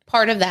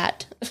part of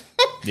that,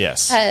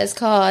 yes, has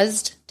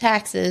caused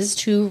taxes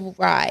to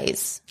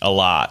rise. A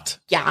lot.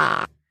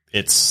 Yeah.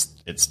 It's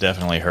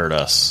definitely hurt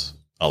us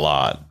a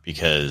lot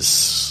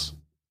because,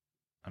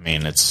 I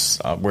mean,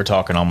 we're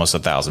talking almost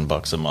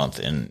 $1,000 a month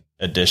in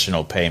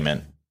additional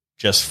payment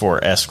just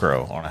for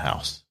escrow on a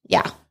house.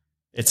 Yeah.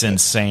 It's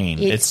insane.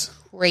 It's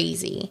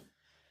crazy.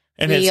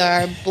 And we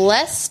are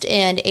blessed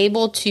and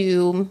able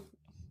to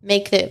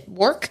make it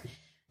work,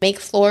 make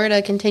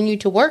Florida continue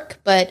to work.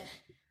 But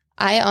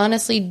I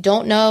honestly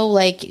don't know,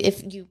 like,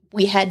 if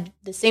we had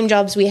the same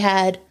jobs we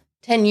had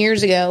 10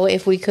 years ago,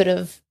 if we could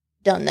have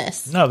done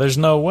this. No, there's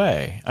no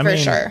way. I mean,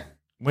 sure.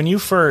 When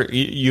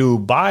you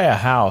buy a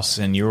house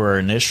and you were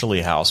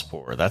initially house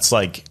poor, that's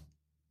like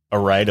a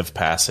rite of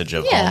passage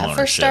of homeownership.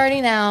 For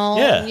starting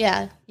out.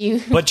 Yeah.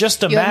 But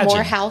just imagine. You have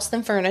more house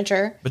than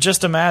furniture. But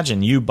just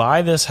imagine, you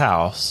buy this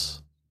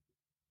house,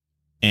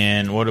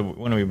 and when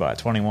do we buy?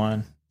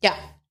 21? Yeah.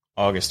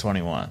 August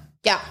 21.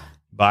 Yeah.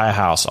 Buy a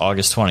house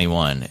August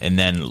 21, and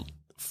then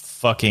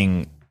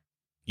fucking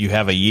you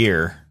have a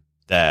year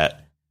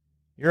that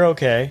you're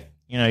okay.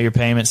 You know, your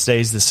payment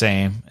stays the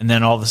same, and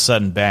then all of a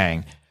sudden,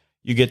 bang,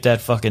 you get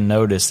that fucking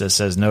notice that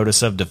says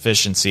notice of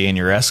deficiency in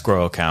your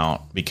escrow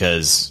account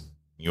because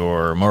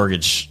your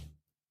mortgage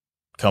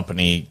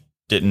company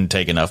didn't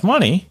take enough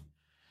money,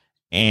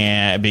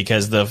 and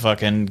because the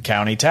fucking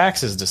county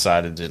taxes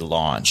decided to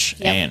launch.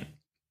 Yep.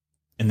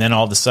 And then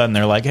all of a sudden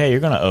they're like, hey, you're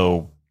going to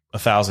owe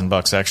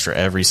 $1,000 extra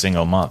every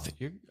single month.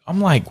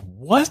 I'm like,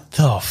 what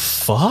the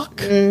fuck?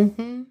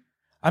 Mm-hmm.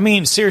 I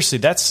mean, seriously,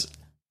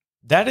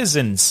 that is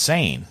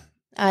insane.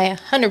 I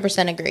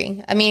 100%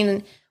 agree. I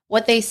mean,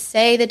 what they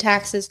say the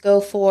taxes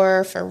go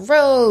for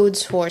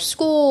roads, for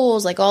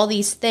schools, like all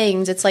these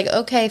things, it's like,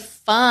 okay,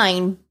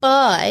 fine.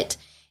 But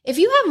if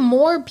you have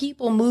more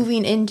people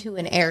moving into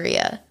an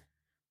area,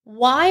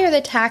 why are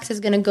the taxes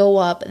going to go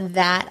up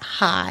that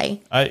high?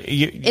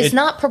 It's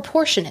not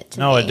proportionate to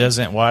me. No, it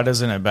doesn't. Why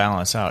doesn't it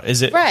balance out?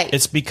 Is it right?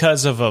 It's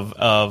because of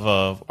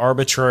a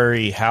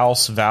arbitrary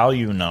house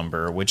value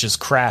number, which is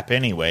crap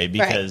anyway.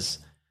 Because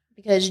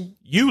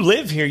you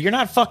live here, you're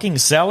not fucking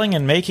selling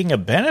and making a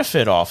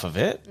benefit off of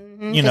it.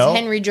 Mm-hmm, you know,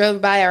 Henry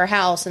drove by our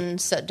house and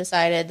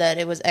decided that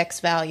it was X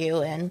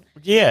value, and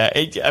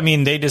I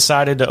mean, they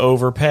decided to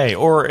overpay,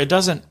 or it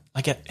doesn't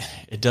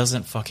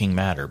fucking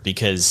matter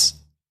because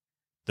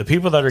the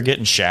people that are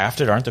getting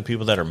shafted aren't the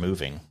people that are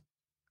moving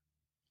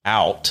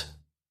out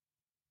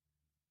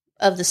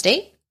of the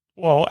state.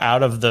 Well,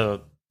 out of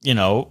the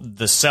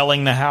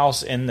selling the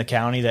house in the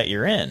county that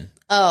you're in.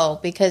 Oh,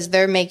 because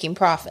they're making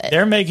profit.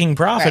 They're making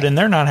profit, right. And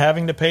they're not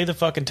having to pay the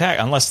fucking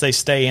tax unless they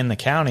stay in the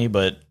county,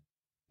 but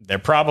they're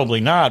probably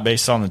not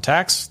based on the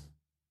tax.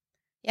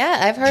 Yeah,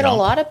 I've heard a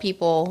lot of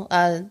people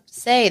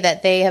say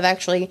that they have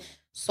actually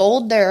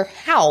sold their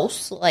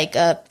house, like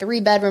a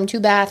 3-bedroom,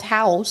 2-bath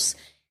house,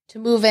 to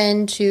move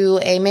into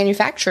a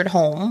manufactured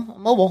home, a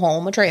mobile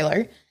home, a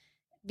trailer,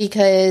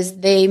 because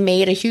they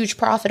made a huge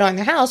profit on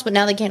their house, but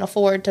now they can't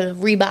afford to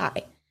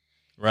rebuy.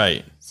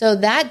 Right. So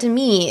that to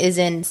me is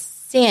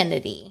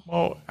insanity.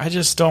 Well, I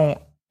just don't.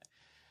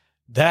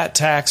 That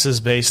tax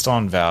is based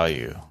on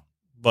value,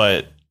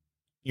 but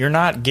you're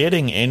not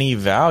getting any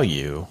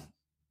value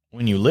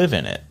when you live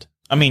in it.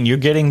 I mean, you're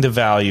getting the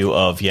value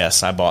of,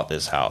 yes, I bought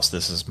this house.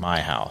 This is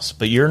my house,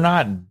 but you're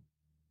not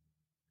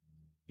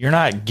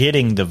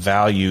getting the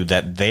value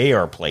that they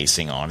are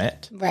placing on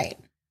it. Right.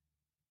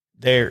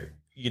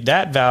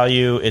 That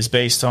value is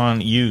based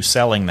on you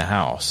selling the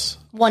house.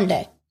 One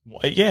day.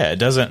 Yeah, it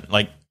doesn't,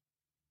 like,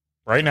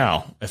 right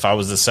now, if I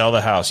was to sell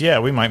the house, yeah,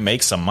 we might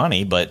make some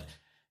money, but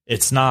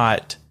it's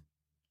not,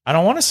 I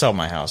don't want to sell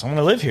my house. I want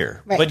to live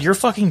here. Right. But you're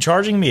fucking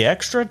charging me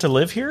extra to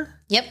live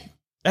here? Yep.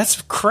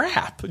 That's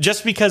crap.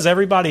 Just because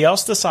everybody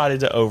else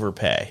decided to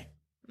overpay.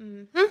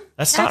 Mm-hmm.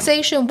 That's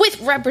taxation with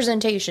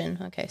representation.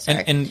 Okay,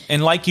 sorry.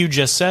 And like you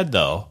just said,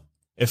 though,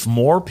 if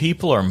more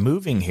people are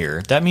moving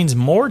here, that means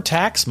more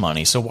tax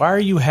money. So why are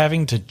you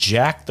having to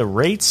jack the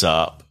rates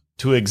up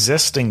to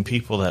existing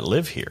people that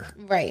live here?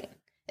 Right.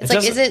 It's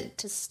like, is it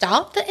to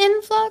stop the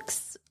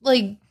influx?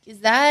 Like, is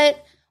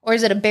that, or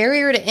is it a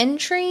barrier to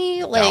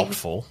entry? Like,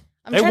 doubtful.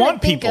 They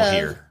want people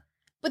here.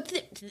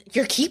 But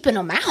you're keeping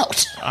them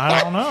out.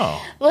 I don't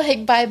know.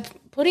 Like, by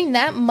putting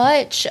that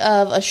much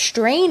of a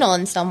strain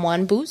on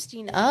someone,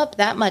 boosting up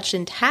that much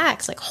in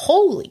tax, like,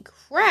 holy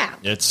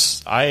crap.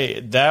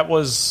 That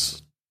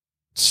was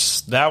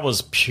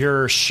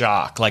pure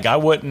shock. Like,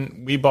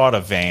 we bought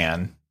a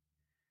van,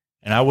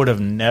 and I would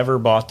have never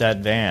bought that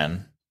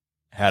van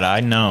had I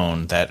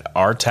known that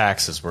our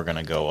taxes were going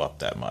to go up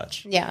that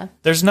much. Yeah.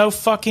 There's no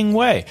fucking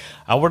way.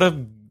 I would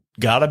have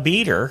got a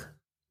beater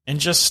and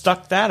just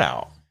stuck that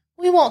out.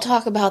 We won't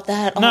talk about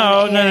that.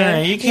 No.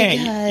 You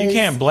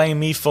can't blame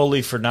me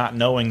fully for not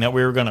knowing that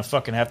we were going to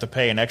fucking have to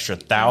pay an extra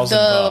 $1,000.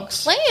 The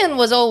plan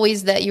was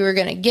always that you were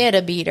going to get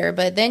a beater,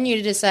 but then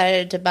you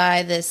decided to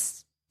buy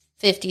this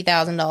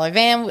 $50,000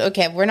 van.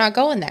 Okay, we're not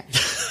going there.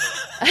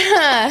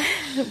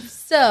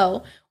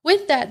 So,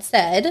 with that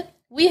said,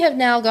 we have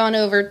now gone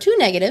over 2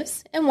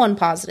 negatives and 1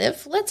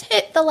 positive. Let's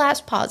hit the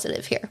last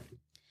positive here.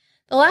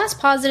 The last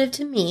positive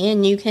to me,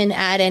 and you can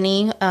add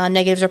any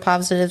negatives or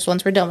positives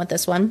once we're done with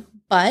this one,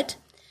 but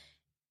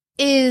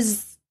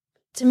is,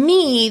 to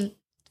me,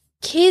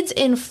 kids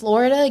in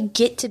Florida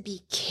get to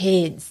be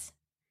kids.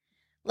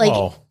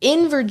 Like,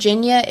 in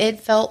Virginia,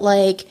 it felt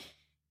like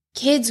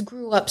kids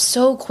grew up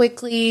so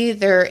quickly.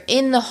 They're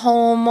in the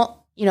home,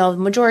 the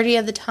majority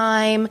of the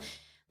time.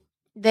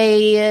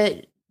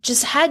 They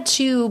just had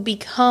to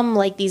become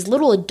like these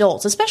little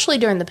adults, especially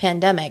during the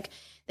pandemic.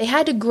 They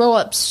had to grow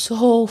up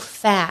so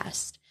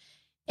fast.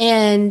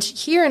 And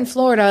here in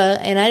Florida,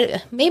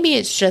 and maybe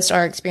it's just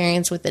our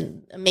experience with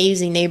an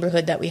amazing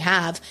neighborhood that we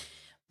have,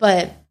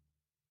 but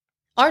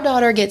our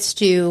daughter gets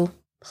to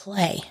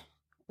play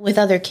with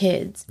other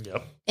kids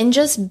and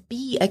just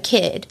be a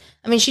kid.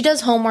 I mean, she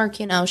does homework,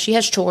 she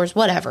has chores,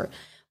 whatever,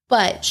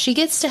 but she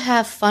gets to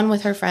have fun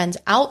with her friends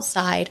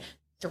outside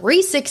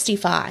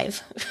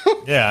 365.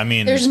 Yeah, I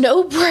mean, there's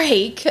no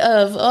break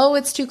of,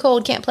 it's too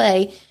cold, can't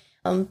play.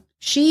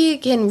 She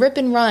can rip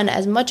and run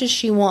as much as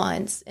she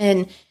wants.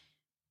 And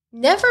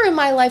never in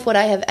my life would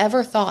I have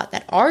ever thought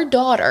that our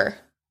daughter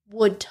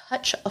would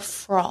touch a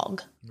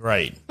frog.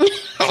 Right.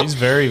 She's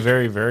very,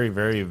 very, very,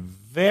 very,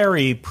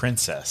 very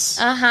princess.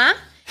 Uh-huh.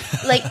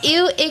 Like,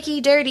 ew,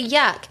 icky, dirty,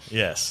 yuck.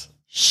 Yes.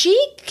 She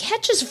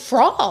catches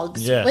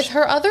frogs with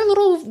her other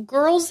little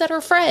girls that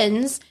are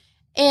friends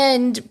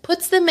and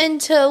puts them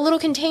into little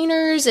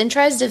containers and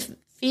tries to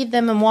feed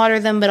them and water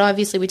them. But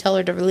obviously we tell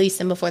her to release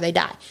them before they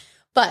die.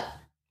 But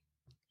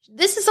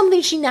this is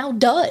something she now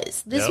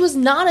does. This was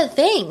not a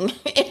thing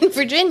in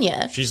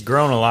Virginia. She's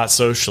grown a lot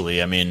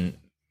socially. I mean,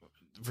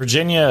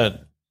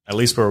 Virginia, at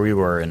least where we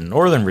were in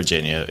Northern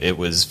Virginia, it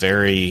was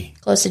very...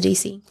 Close to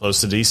D.C. Close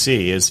to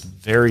D.C. It's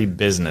very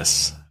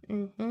business.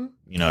 Mm-hmm.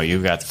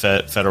 You've got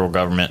federal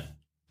government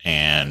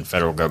and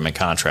federal government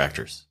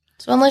contractors.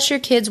 So unless your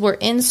kids were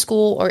in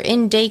school or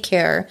in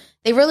daycare,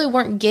 they really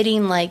weren't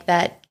getting like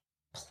that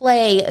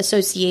play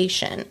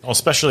association. Well,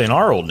 especially in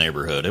our old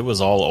neighborhood, it was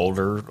all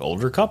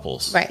older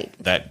couples. Right.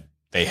 That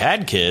they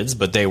had kids,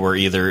 but they were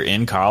either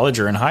in college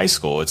or in high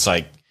school. It's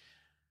like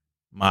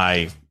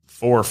my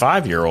 4 or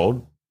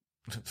 5-year-old,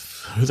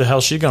 who the hell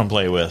is she going to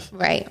play with?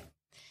 Right.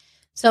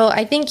 So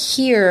I think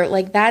here,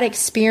 like, that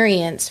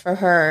experience for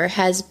her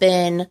has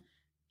been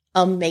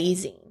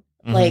amazing.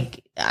 Mm-hmm.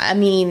 Like, I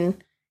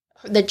mean,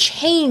 the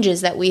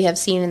changes that we have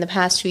seen in the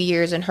past 2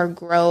 years and her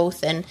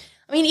growth, and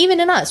I mean, even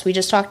in us, we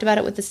just talked about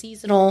it with the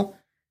seasonal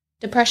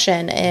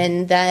depression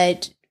and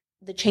that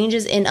the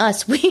changes in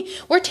us,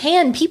 we're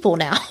tan people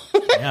now.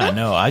 Yeah, I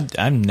know.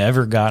 I've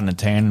never gotten a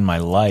tan in my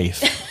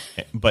life,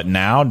 but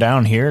now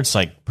down here, it's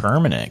like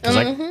permanent because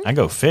I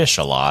go fish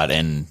a lot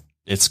and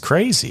it's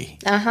crazy.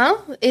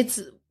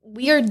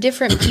 We are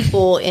different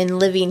people in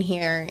living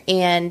here,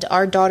 and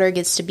our daughter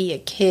gets to be a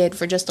kid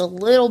for just a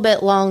little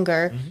bit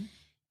longer. Mm-hmm.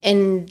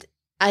 And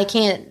I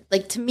can't,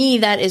 like, to me,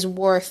 that is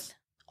worth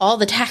all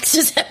the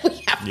taxes that we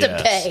have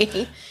to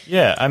pay.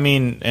 Yeah, I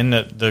mean, and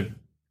the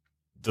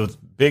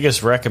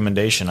biggest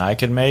recommendation I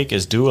could make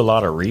is do a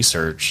lot of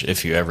research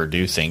if you ever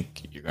do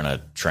think you're going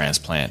to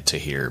transplant to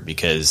here,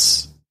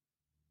 because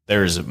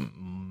there's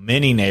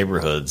many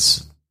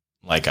neighborhoods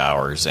like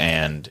ours,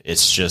 and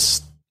it's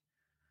just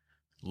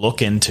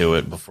look into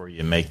it before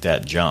you make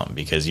that jump,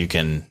 because you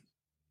can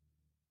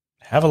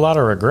have a lot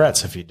of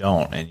regrets if you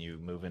don't and you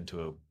move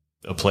into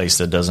a place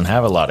that doesn't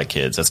have a lot of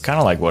kids. That's kind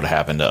of like what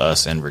happened to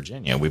us in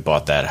Virginia. We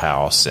bought that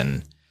house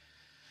and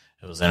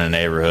it was in a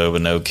neighborhood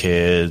with no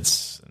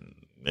kids.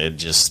 It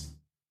just,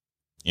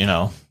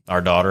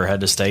 our daughter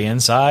had to stay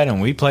inside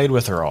and we played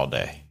with her all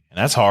day. And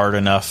that's hard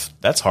enough.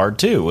 That's hard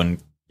too when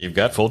you've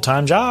got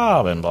full-time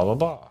job and blah, blah,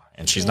 blah.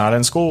 And she's not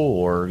in school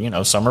or,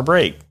 summer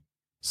break.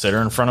 Sit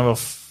her in front of a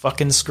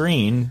fucking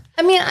screen.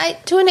 I mean,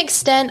 to an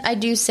extent, I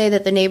do say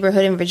that the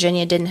neighborhood in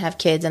Virginia didn't have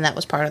kids, and that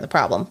was part of the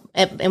problem.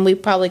 And we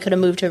probably could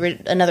have moved to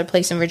another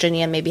place in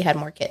Virginia and maybe had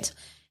more kids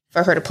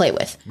for her to play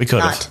with. We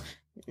could have.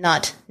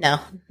 Not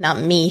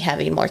me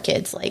having more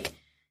kids. Like,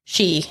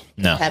 she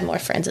had more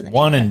friends in the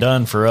One and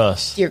done for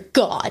us. Dear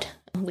God.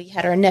 We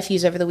had our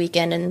nephews over the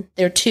weekend, and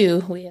they're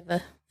 2. We have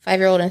a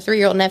 5-year-old and a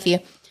 3-year-old nephew.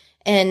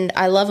 And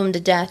I love them to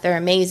death. They're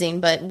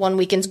amazing, but one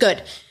weekend's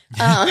good.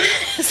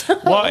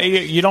 Well,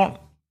 you don't.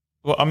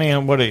 Well, I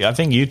mean, I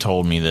think you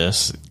told me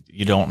this.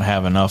 You don't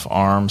have enough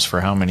arms for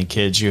how many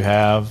kids you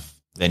have.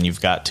 Then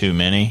you've got too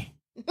many.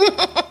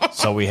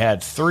 So we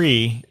had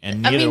 3,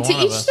 and neither one of us.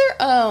 To each their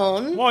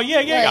own. Well, yeah.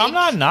 Like, I'm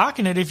not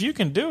knocking it if you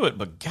can do it,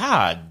 but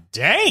god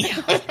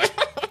damn,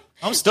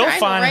 I'm still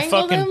finding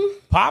fucking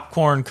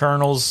popcorn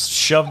kernels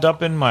shoved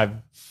up in my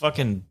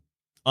fucking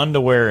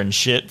underwear and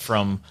shit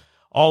from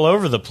all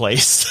over the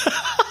place.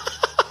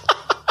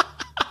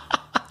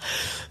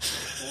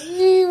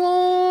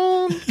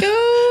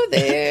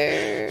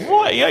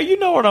 Yeah, you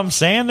know what I'm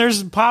saying.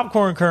 There's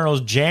popcorn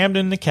kernels jammed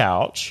in the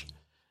couch,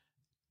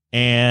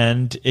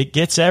 and it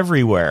gets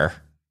everywhere.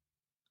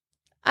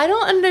 I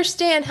don't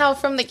understand how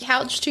from the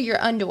couch to your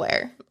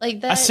underwear.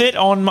 Like that.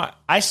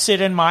 I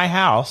sit in my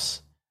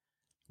house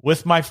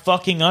with my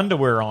fucking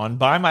underwear on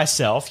by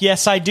myself.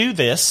 Yes, I do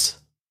this.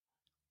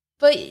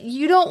 But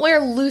you don't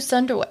wear loose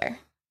underwear.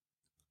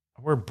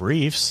 I wear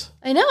briefs.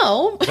 I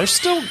know. They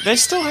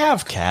still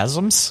have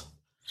chasms.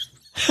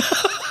 Chasms?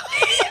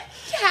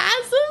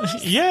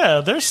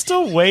 Yeah, there's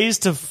still ways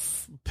to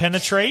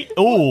penetrate.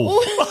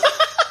 Ooh.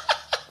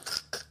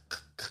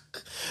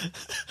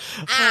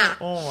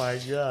 Oh my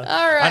god!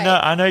 All right,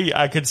 I know.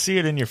 I could see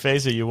it in your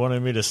face that you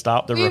wanted me to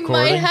stop the recording.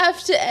 We might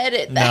have to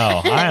edit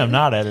that. No, I am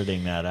not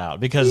editing that out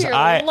because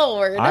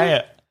Lord.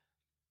 I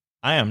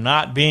am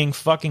not being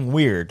fucking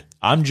weird.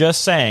 I'm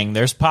just saying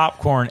there's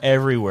popcorn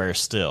everywhere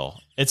still.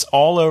 It's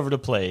all over the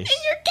place. In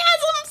your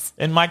chasms.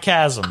 In my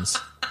chasms.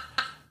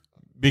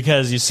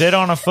 Because you sit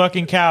on a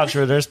fucking couch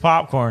where there's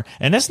popcorn,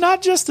 and it's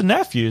not just the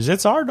nephews;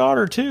 it's our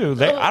daughter too.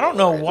 I don't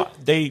know what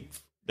they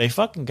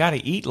fucking got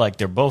to eat like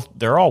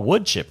they're all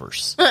wood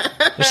chippers.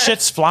 The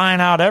shit's flying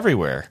out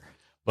everywhere.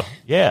 But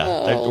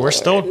yeah, we're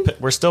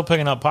still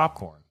picking up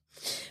popcorn.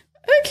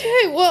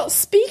 Okay, well,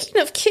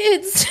 speaking of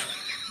kids,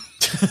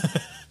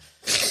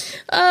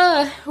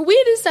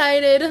 we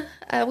decided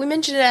we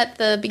mentioned it at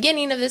the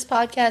beginning of this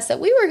podcast that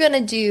we were going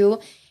to do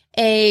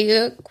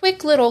a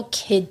quick little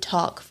kid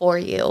talk for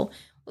you.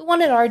 We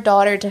wanted our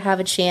daughter to have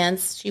a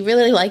chance. She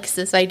really likes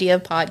this idea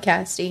of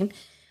podcasting.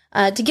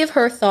 To give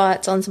her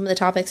thoughts on some of the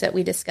topics that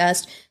we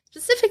discussed,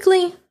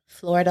 specifically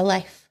Florida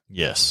life.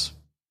 Yes.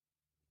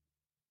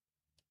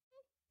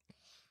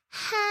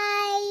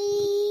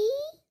 Hi.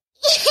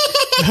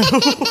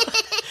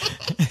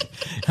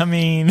 I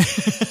mean,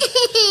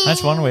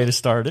 that's one way to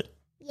start it.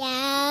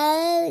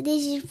 Yeah,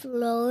 this is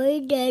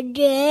Florida.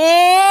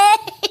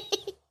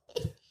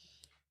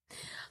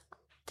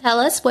 Tell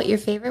us what your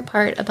favorite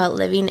part about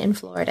living in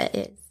Florida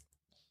is.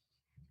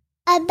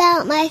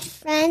 About my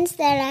friends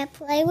that I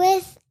play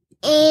with.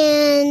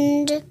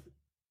 And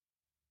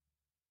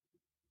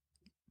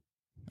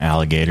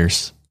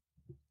alligators.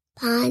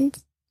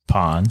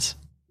 Ponds.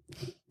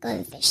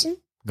 Going fishing.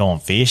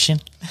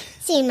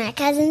 Seeing my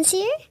cousins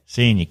here.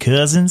 Seeing your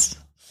cousins.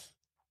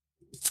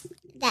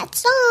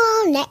 That's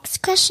all.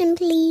 Next question,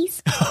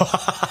 please.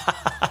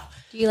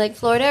 Do you like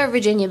Florida or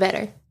Virginia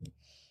better?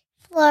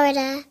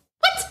 Florida.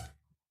 What?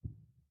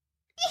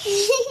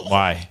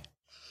 Why?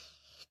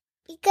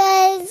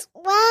 Because,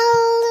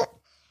 well,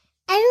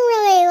 I don't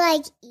really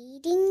like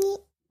eating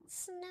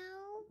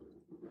snow.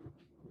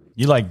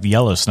 You like the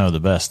yellow snow the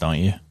best, don't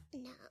you?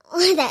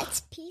 No,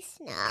 that's pea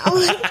snow.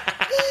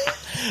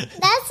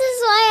 That's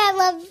just why I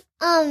love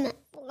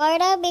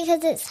Florida,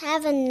 because it's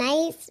have a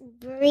nice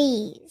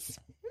breeze.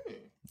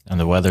 And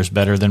the weather's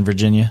better than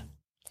Virginia?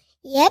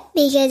 Yep,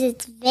 because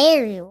it's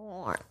very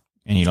warm.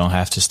 And you don't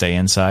have to stay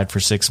inside for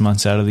 6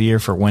 months out of the year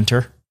for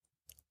winter?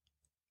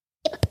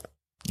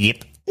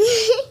 Yep.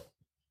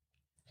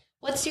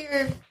 What's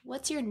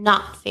your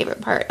not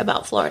favorite part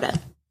about Florida?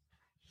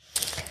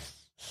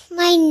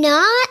 My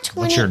not?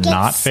 What's your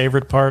not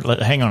favorite part?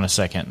 Hang on a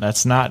second.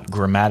 That's not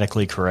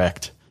grammatically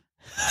correct.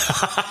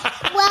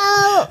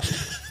 Well,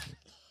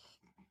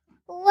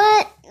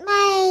 what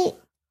my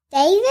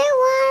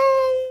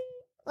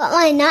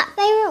not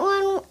favorite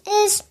one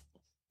is,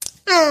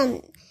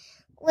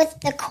 with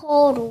the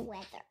cold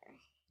weather.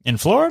 In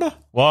Florida?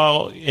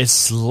 Well,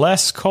 it's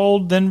less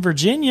cold than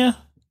Virginia.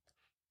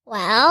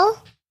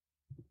 Well,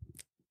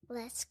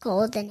 less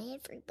cold than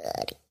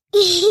everybody.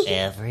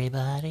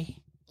 Everybody?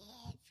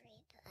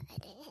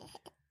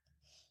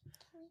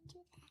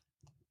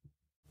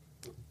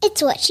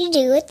 It's what you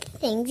do with the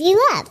things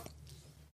you love.